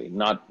specifically,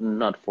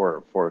 not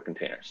for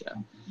containers.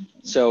 Yeah.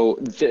 So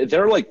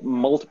there are like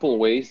multiple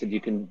ways that you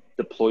can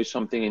deploy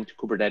something into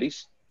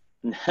Kubernetes,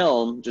 and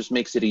Helm just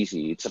makes it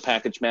easy. It's a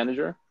package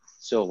manager,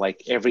 so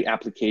like every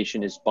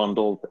application is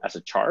bundled as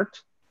a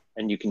chart,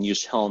 and you can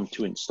use Helm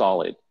to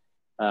install it.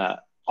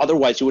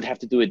 Otherwise, you would have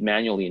to do it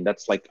manually, and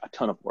that's like a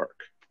ton of work.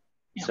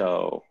 Yeah.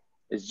 So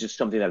it's just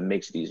something that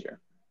makes it easier.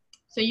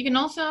 So you can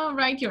also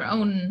write your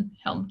own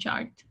Helm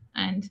chart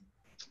and.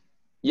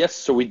 Yes,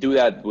 so we do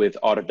that with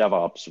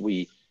AutoDevOps.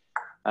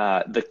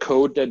 The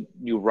code that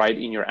you write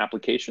in your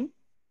application,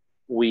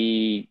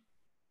 we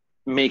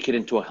make it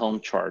into a Helm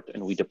chart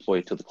and we deploy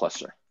it to the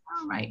cluster.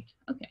 All right,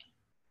 okay.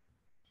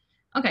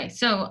 Okay,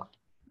 so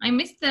I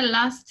missed the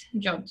last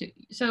job too.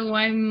 So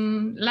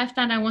I'm left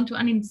that I want to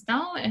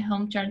uninstall a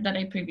Helm chart that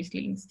I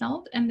previously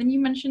installed. And then you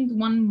mentioned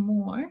one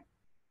more.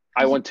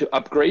 I want to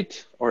upgrade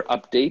or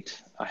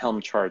update a Helm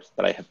chart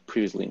that I have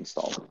previously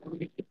installed.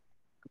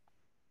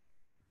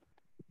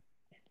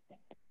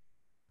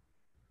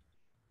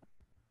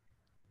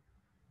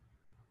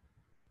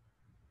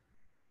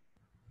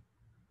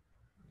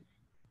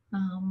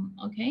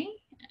 Okay,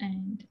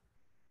 and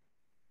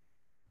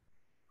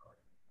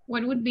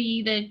what would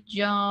be the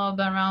job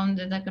around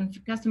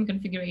the custom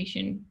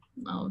configuration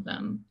of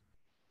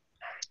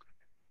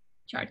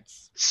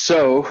charts?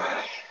 So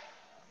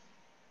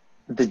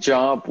the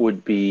job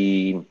would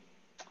be,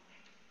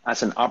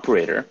 as an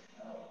operator,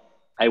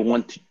 I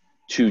want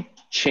to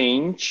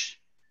change,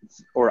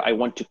 or I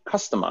want to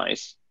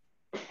customize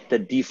the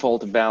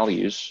default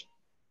values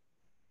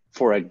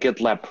for a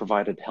GitLab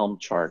provided Helm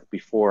chart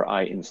before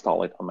I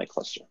install it on my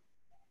cluster.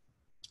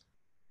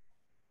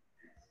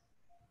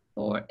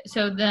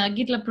 So the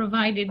GitLab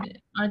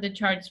provided are the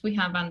charts we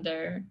have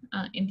under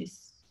in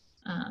this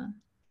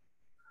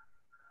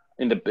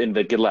in the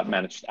GitLab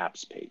managed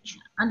apps page.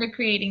 Under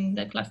creating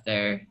the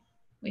cluster,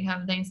 we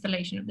have the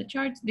installation of the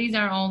charts. These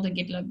are all the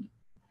GitLab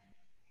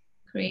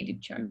created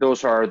charts.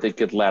 Those are the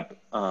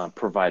GitLab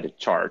provided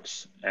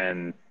charts,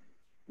 and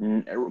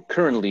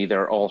currently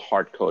they're all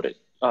hard coded.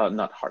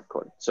 Not hard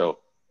coded. So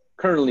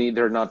currently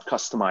they're not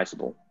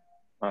customizable.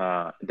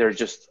 They're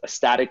just a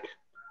static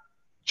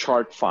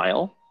chart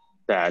file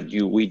that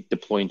we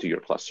deploy into your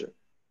cluster.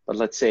 But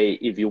let's say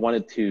if you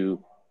wanted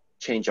to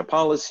change a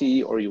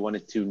policy or you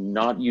wanted to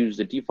not use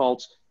the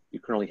defaults, you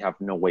currently have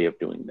no way of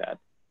doing that.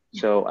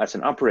 Yeah. So as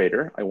an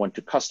operator, I want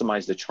to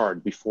customize the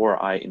chart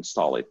before I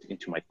install it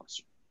into my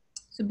cluster.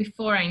 So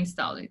before I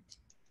install it?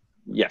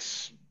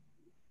 Yes,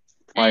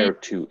 prior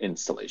to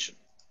installation.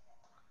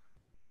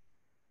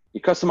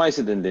 You customize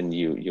it and then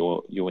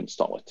you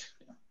install it.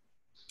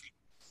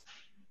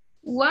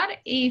 What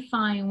if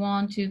I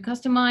want to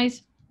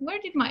customize? Where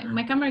did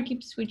my camera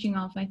keep switching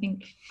off? I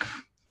think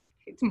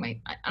it's my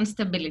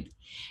instability.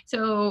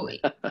 So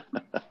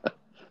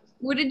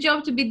would a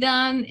job to be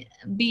done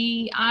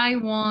be I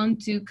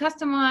want to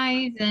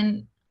customize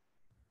and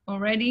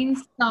already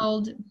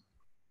installed?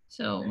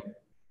 So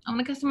I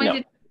want to customize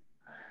it.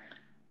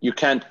 You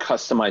can't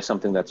customize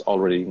something that's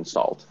already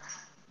installed.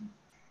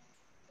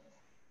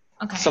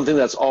 Okay. Something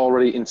that's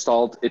already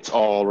installed, it's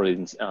already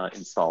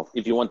installed.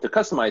 If you want to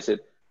customize it,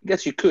 I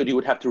guess you could. You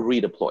would have to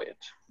redeploy it.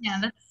 Yeah,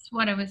 that's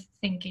what I was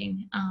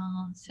thinking.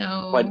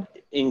 But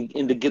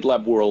in the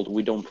GitLab world,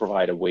 we don't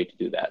provide a way to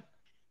do that,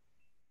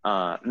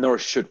 nor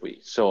should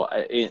we. So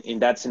in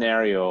that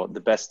scenario, the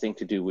best thing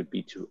to do would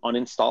be to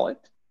uninstall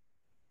it,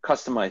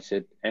 customize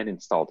it, and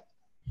install it.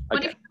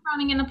 What if you're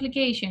running an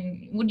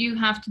application? Would you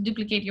have to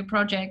duplicate your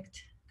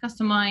project,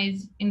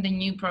 customize in the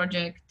new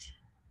project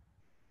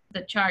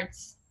the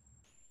charts,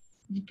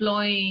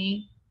 deploy,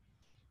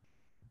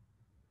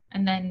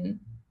 and then,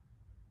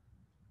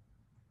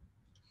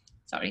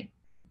 sorry,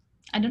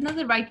 I don't know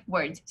the right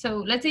words. So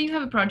let's say you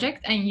have a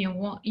project and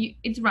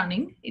it's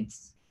running,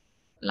 it's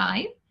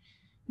live,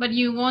 but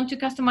you want to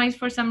customize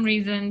for some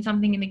reason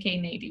something in the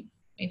Knative,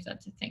 if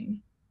that's a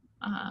thing.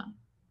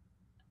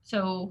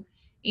 So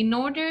in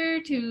order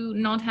to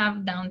not have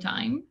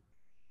downtime,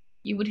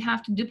 you would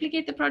have to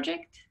duplicate the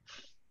project,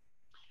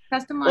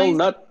 customize.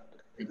 Well,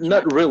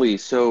 not really.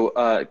 So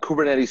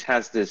Kubernetes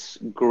has this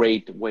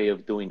great way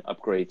of doing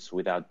upgrades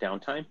without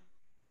downtime,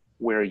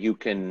 where you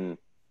can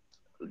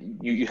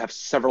you have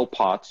several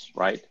pods,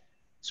 right?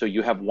 So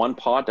you have one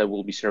pod that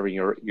will be serving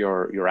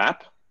your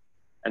app,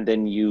 and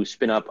then you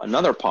spin up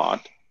another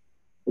pod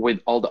with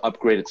all the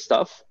upgraded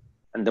stuff.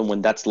 And then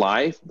when that's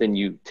live, then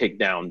you take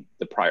down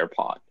the prior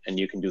pod, and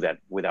you can do that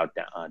without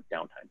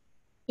downtime.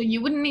 So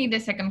you wouldn't need a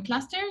second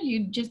cluster.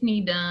 You just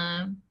need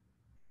a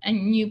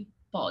new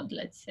pod,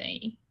 let's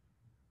say.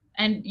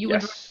 And you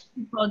would run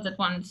two pods at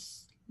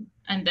once,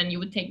 and then you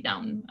would take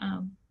down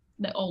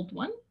the old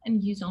one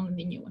and use only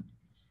the new one.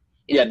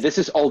 This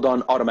is all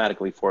done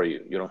automatically for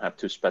you. You don't have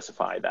to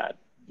specify that.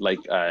 Like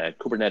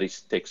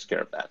Kubernetes takes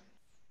care of that.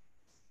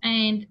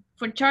 And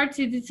for charts,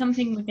 is it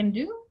something we can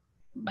do?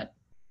 But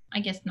I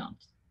guess not.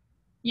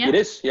 Yeah. It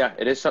is. Yeah,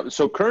 it is.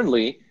 So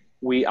currently,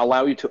 we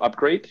allow you to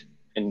upgrade,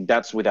 and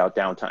that's without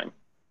downtime.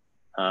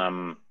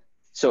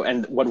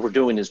 And what we're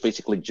doing is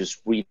basically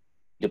just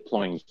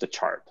redeploying the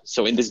chart.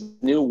 So in this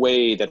new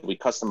way that we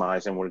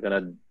customize, and we're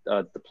going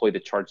to deploy the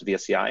charts via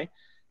CI,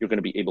 you're going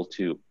to be able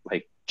to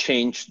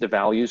change the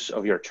values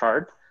of your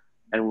chart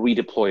and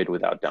redeploy it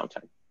without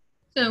downtime.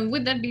 So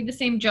would that be the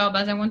same job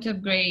as I want to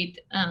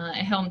upgrade a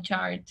Helm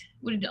chart?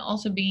 Would it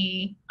also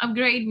be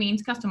upgrade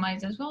means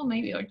customize as well,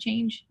 maybe, or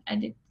change,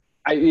 edit?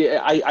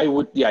 I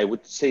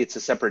would say it's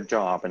a separate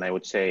job, and I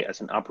would say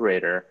as an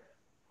operator,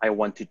 I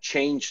want to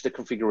change the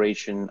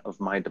configuration of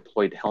my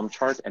deployed Helm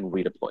chart and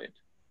redeploy it.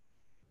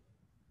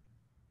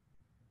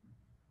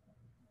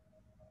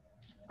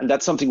 And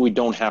that's something we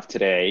don't have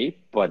today,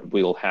 but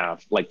we'll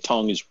have. Like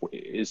Tong is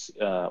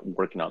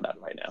working on that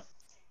right now.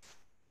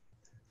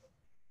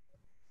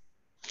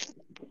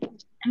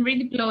 And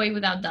redeploy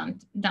without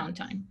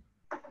downtime.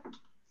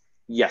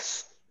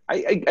 Yes,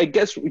 I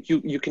guess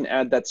you can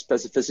add that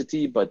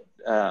specificity, but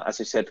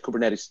as I said,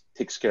 Kubernetes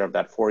takes care of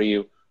that for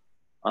you.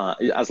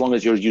 As long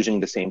as you're using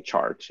the same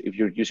chart. If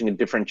you're using a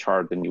different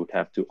chart, then you would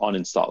have to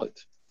uninstall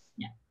it.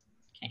 Yeah.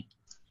 Okay.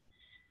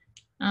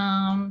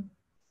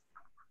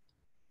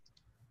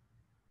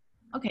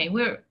 Okay,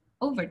 we're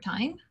over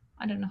time.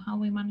 I don't know how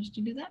we managed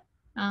to do that.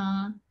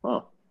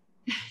 Oh,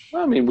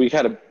 I mean, we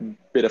had a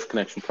bit of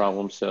connection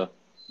problems, so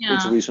yeah.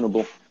 It's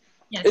reasonable.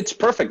 Yes. It's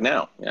perfect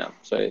now. Yeah.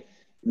 So it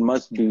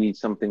must be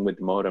something with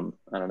the modem.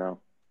 I don't know.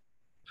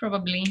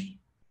 Probably.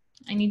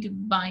 I need to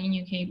buy a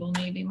new cable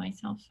maybe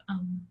myself.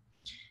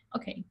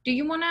 Okay. Do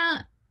you want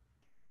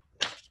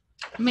to,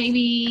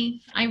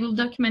 maybe I will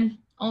document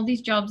all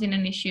these jobs in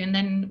an issue, and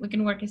then we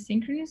can work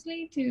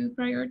asynchronously to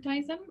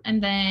prioritize them.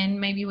 And then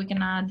maybe we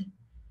can add.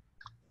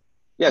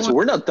 Yeah, so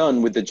we're not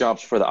done with the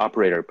jobs for the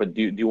operator, but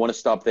do you want to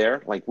stop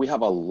there? Like, we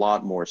have a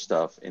lot more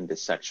stuff in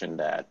this section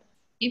that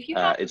if you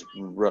have is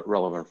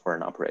relevant for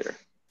an operator.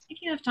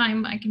 If you have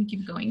time, I can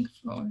keep going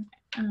for.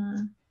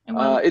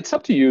 It's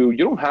up to you. You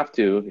don't have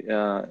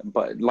to,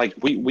 but like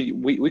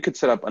we could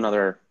set up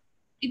another.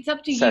 It's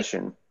up to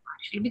session. You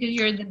actually, because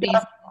you're the base.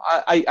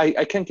 Yeah,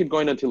 I can keep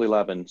going until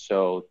 11,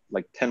 so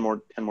like 10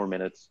 more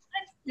minutes.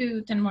 Let's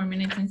do 10 more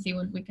minutes and see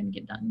what we can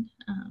get done.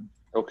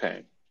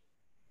 Okay.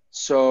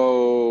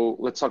 So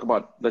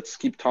let's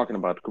keep talking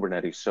about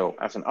Kubernetes. So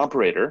as an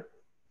operator,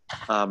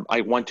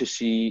 I want to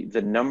see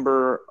the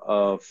number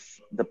of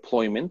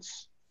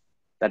deployments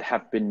that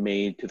have been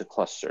made to the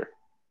cluster.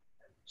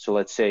 So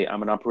let's say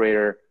I'm an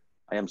operator,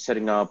 I am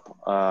setting up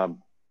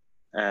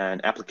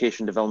an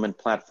application development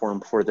platform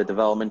for the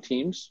development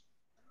teams.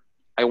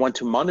 I want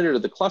to monitor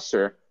the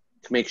cluster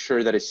to make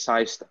sure that it's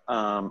sized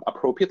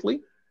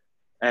appropriately.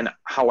 And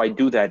how I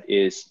do that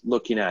is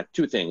looking at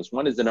two things.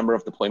 One is the number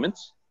of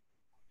deployments,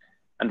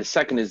 and the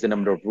second is the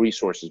number of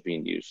resources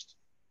being used.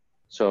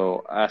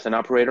 So as an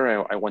operator,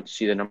 I want to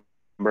see the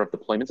number of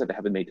deployments that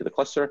have been made to the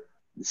cluster.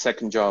 The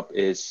second job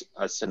is,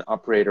 as an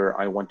operator,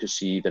 I want to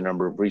see the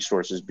number of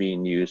resources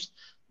being used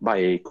by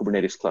a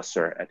Kubernetes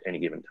cluster at any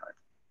given time.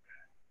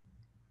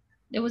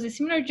 There was a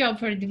similar job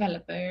for a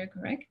developer,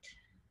 correct?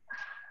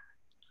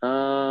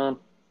 I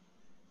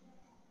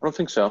don't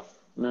think so,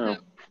 no.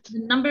 The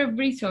number of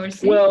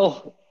resources?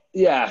 Well,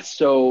 yeah,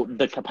 so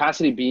the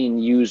capacity being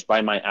used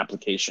by my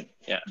application,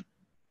 yeah.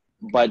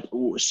 But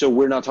so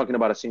we're not talking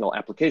about a single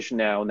application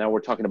now. Now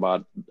we're talking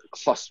about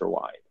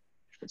cluster-wide.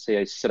 Let's say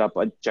I set up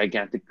a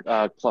gigantic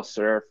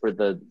cluster for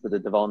the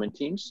development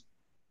teams.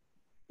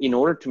 In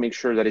order to make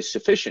sure that it's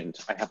sufficient,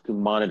 I have to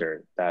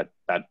monitor that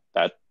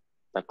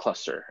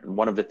cluster. And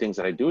one of the things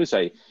that I do is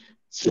I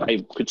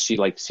I could see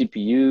like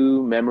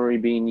CPU, memory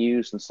being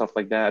used and stuff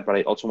like that, but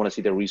I also want to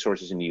see the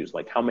resources in use,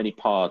 like how many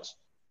pods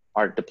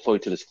are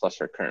deployed to this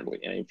cluster currently.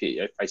 And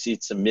if I see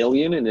it's 1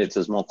 million and it's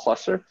a small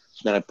cluster,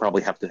 then I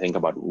probably have to think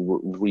about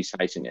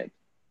resizing it.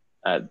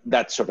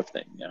 That sort of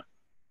thing, yeah.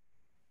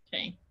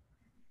 Okay.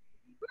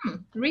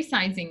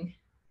 Resizing.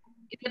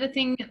 Is that a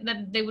thing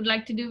that they would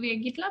like to do via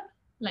GitLab?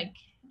 Like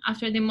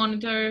after they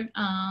monitor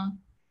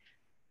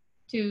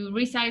to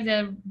resize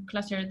a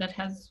cluster that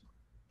has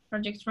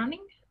projects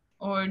running?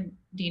 Or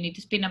do you need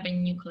to spin up a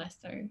new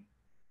cluster?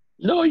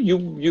 No,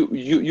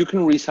 you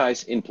can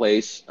resize in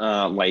place.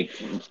 Like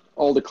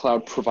all the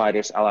cloud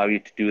providers allow you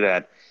to do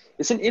that.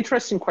 It's an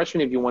interesting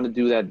question if you want to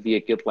do that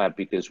via GitLab,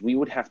 because we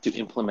would have to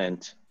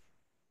implement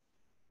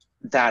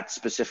that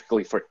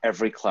specifically for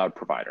every cloud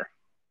provider.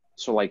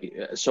 So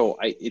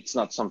it's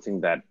not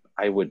something that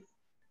I would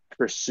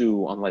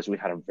pursue unless we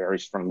had a very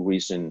strong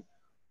reason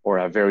or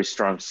a very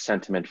strong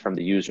sentiment from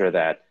the user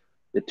that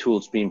the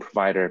tools being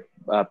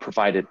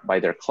provided by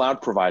their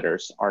cloud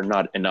providers are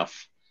not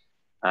enough.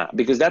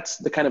 Because that's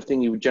the kind of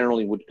thing you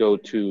generally would go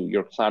to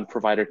your cloud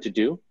provider to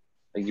do.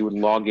 Like you would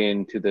log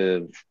into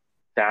the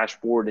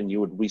dashboard and you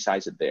would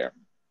resize it there.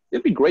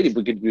 It'd be great if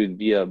we could do it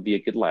via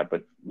GitLab,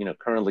 but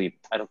currently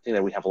I don't think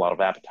that we have a lot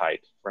of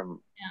appetite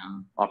from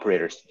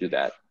operators to do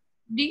that.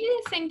 Do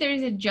you think there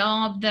is a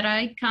job that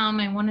I come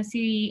and want to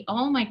see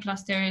all my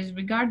clusters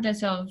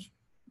regardless of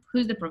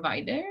who's the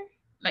provider?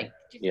 Like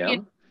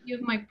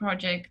give my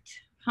project,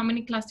 how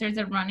many clusters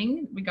are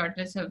running,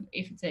 regardless of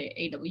if it's a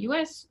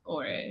AWS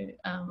or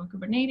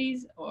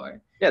Kubernetes or...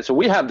 Yeah, so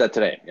we have that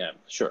today. Yeah,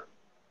 sure.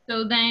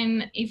 So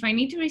then if I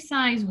need to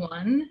resize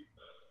one,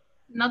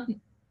 not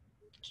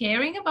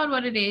caring about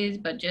what it is,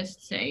 but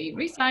just say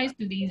resize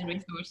to these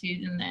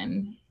resources, and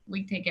then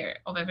we take care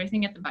of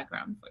everything at the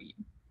background for you.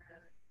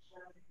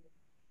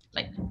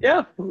 Like,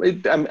 yeah,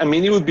 I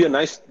mean, it would be a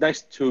nice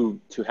to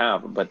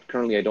have, but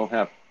currently I don't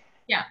have.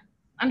 Yeah,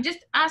 I'm just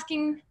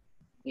asking.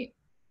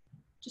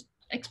 Just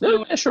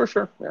explore. Yeah,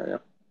 sure. Yeah.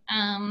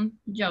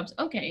 Jobs.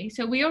 Okay,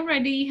 so we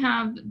already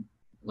have.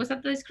 Was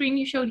that the screen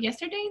you showed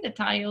yesterday? The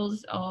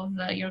tiles of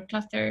your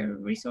cluster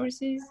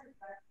resources.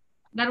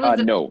 That was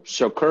no.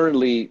 So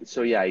currently,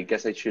 yeah, I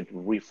guess I should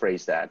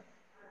rephrase that.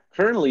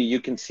 Currently, you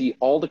can see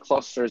all the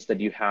clusters that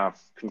you have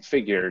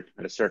configured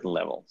at a certain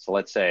level. So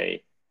let's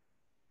say.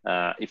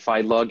 If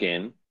I log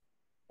in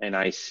and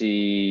I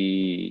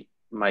see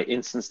my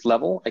instance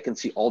level, I can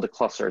see all the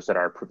clusters that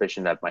are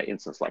provisioned at my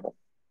instance level.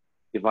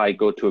 If I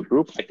go to a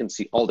group, I can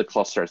see all the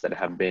clusters that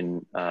have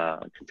been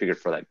configured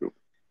for that group.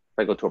 If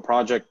I go to a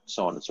project,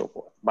 so on and so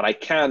forth. But I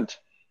can't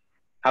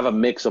have a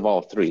mix of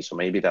all three. So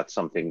maybe that's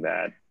something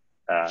that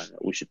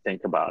we should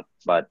think about.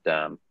 But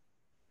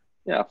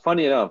yeah,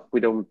 funny enough, we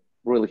don't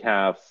really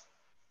have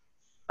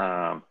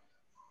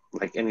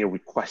like any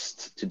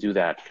requests to do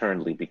that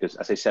currently, because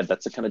as I said,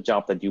 that's the kind of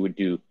job that you would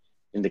do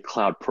in the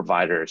cloud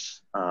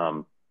providers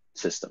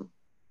system.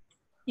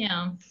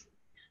 Yeah.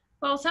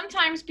 Well,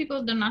 sometimes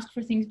people don't ask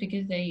for things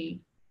because they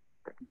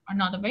are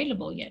not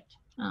available yet.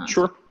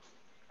 Sure.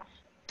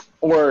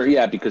 Or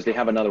yeah, because they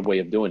have another way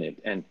of doing it.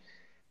 And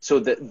so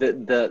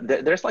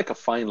there's like a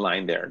fine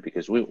line there,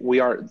 because we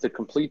are the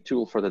complete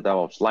tool for the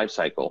DevOps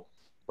lifecycle,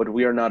 but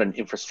we are not an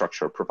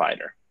infrastructure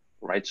provider,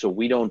 right? So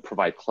we don't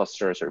provide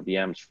clusters or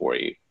VMs for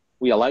you.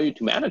 We allow you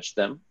to manage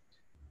them,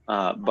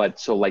 but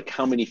so like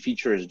how many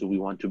features do we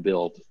want to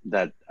build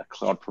that a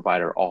cloud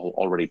provider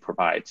already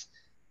provides,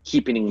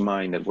 keeping in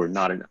mind that we're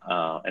not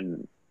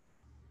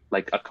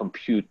like a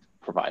compute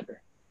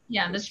provider.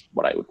 Yeah, that's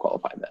what I would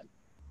qualify that.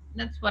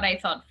 That's what I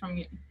thought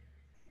from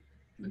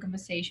the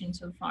conversation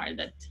so far,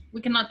 that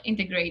we cannot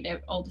integrate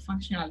all the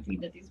functionality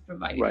that is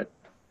provided. Right.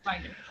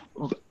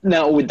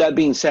 Now, with that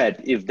being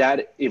said,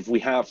 if we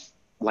have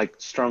like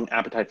strong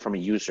appetite from a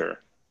user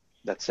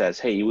that says,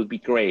 hey, it would be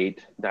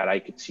great that I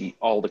could see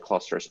all the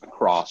clusters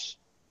across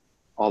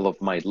all of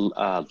my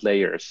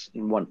layers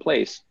in one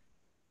place,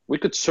 we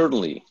could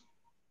certainly,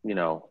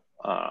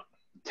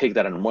 take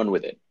that and run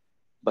with it.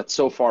 But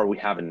so far, we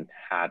haven't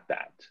had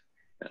that.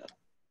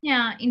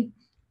 Yeah.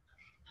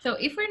 So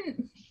if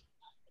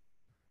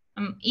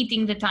I'm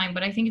eating the time,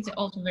 but I think it's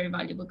also a very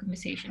valuable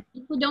conversation.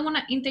 If we don't want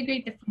to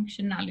integrate the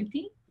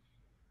functionality,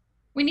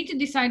 we need to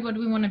decide what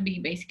we want to be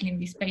basically in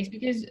this space,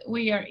 because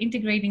we are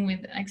integrating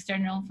with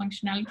external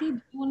functionality.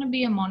 We want to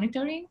be a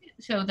monitoring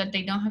so that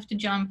they don't have to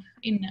jump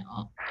in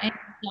any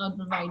cloud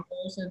provider,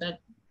 so that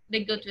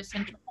they go to a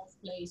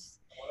centralized place.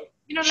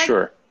 Like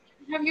sure.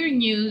 You have your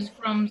news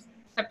from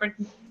separate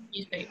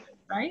newspapers,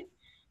 right?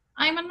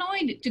 I'm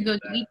annoyed to go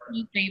to each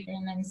newspaper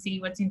and then see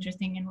what's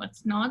interesting and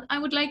what's not. I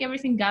would like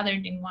everything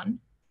gathered in one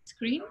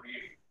screen.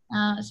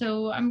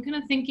 So I'm kind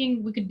of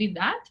thinking we could be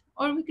that,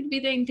 or we could be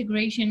the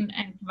integration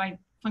and provide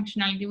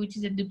functionality, which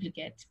is a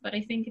duplicate. But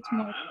I think it's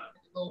more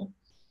possible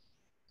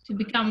to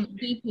become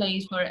the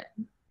place for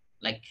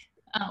like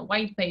a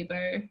white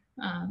paper.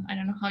 I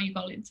don't know how you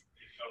call it.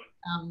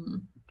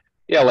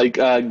 Yeah, like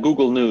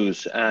Google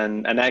News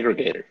and an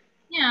aggregator.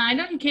 Yeah, I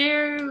don't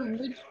care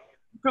which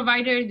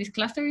provider this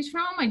cluster is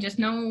from. I just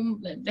know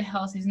that the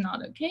health is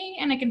not okay,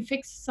 and I can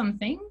fix some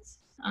things,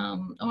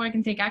 or I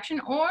can take action,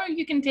 or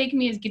you can take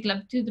me as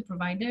GitLab to the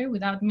provider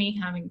without me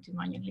having to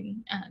manually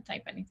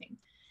type anything.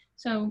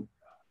 So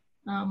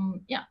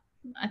yeah,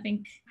 I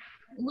think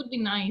it would be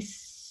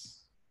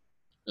nice,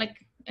 like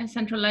a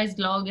centralized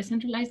log, a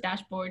centralized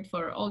dashboard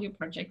for all your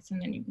projects,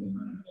 and then you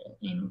can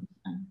in.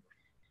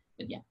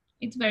 But yeah,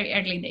 it's very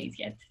early days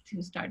yet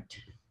to start.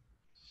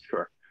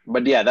 Sure,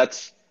 but yeah,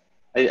 that's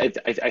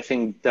I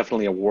think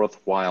definitely a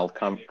worthwhile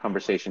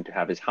conversation to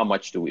have is how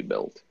much do we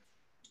build?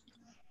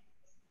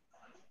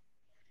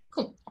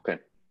 Cool. Okay.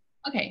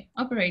 Okay,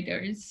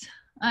 operators,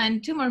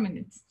 and 2 more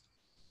minutes.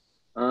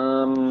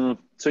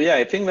 So yeah,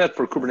 I think that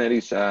for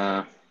Kubernetes,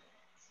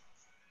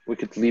 we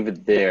could leave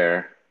it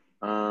there.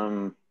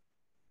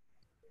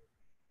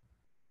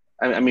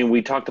 I mean,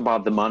 we talked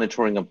about the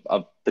monitoring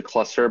of the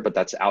cluster, but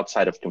that's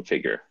outside of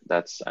configure.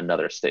 That's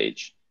another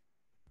stage.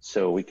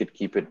 So we could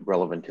keep it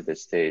relevant to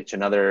this stage.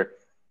 Another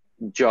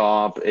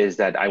job is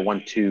that I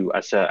want to,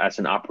 as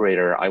an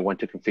operator, I want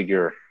to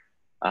configure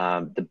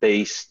the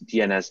base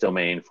DNS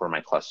domain for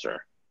my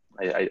cluster.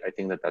 I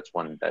think that that's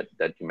one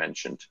that you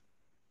mentioned.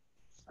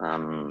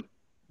 Yeah.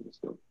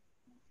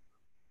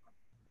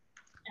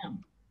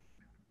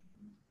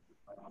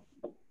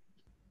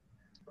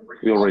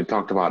 We already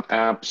talked about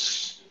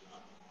apps.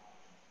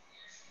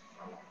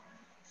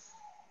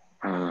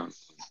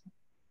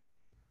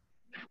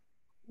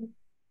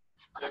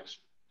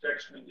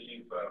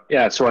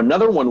 Yeah, so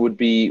another one would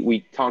be,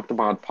 we talked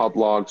about pod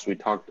logs,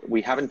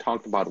 we haven't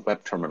talked about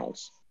web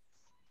terminals.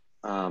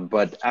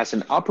 But as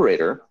an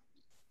operator,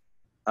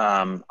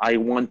 I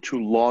want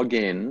to log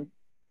in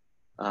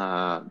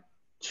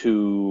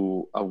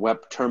to a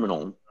web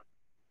terminal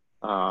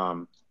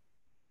from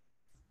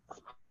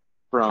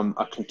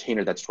a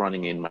container that's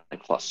running in my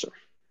cluster.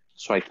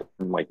 So I can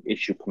like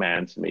issue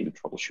commands and maybe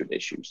troubleshoot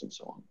issues and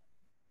so on.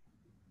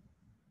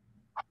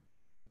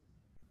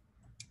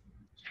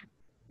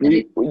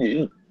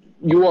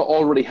 You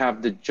already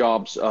have the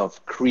jobs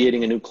of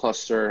creating a new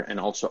cluster and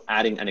also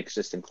adding an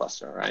existing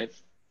cluster, right?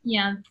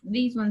 Yeah,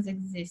 these ones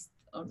exist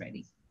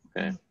already.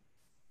 Okay.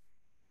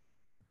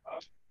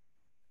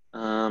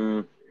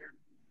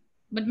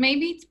 But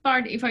maybe it's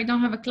part, if I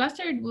don't have a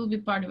cluster, it will be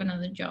part of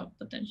another job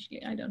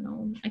potentially. I don't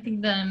know. I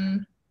think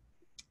then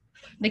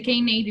the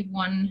Knative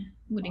one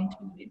would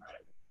include it.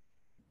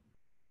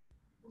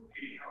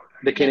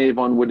 The Knative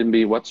one wouldn't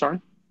be what, sorry?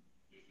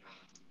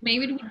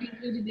 Maybe it would be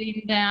included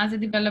in the, as a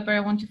developer, I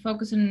want to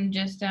focus on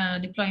just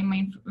deploying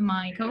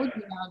my code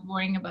without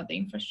worrying about the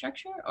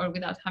infrastructure or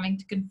without having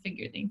to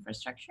configure the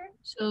infrastructure.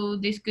 So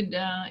this could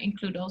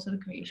include also the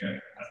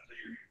creation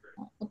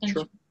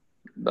potential.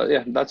 Sure.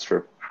 Yeah, that's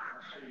true.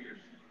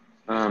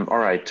 All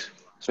right.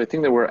 So I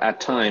think that we're at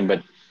time,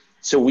 but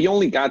so we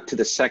only got to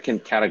the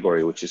second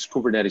category, which is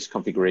Kubernetes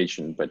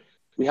configuration, but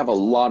we have a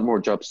lot more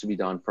jobs to be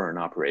done for an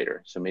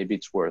operator. So maybe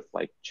it's worth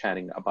like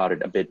chatting about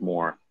it a bit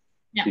more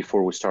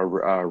before we start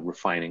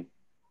refining.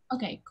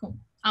 Okay, cool.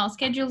 I'll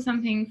schedule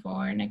something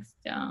for next,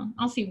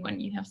 I'll see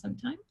when you have some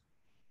time.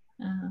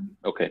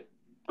 Okay,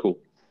 cool.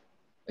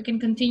 We can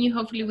continue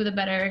hopefully with a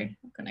better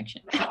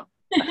connection.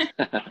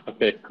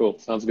 Okay, cool.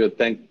 Sounds good.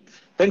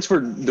 Thanks for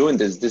doing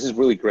this. This is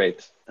really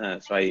great.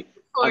 So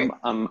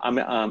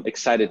I'm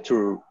excited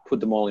to put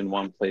them all in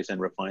one place and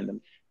refine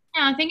them.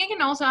 Yeah, I think I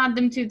can also add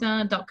them to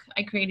the doc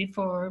I created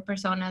for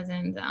personas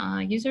and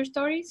user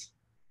stories.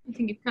 I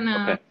think it's kind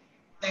of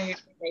very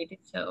related.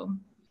 So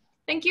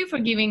thank you for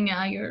giving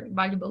your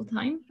valuable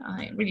time.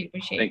 I really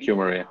appreciate it. Thank you,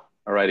 Maria.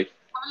 All righty.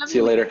 See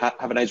you later.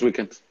 Have a nice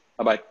weekend.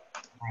 Bye-bye.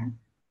 Bye.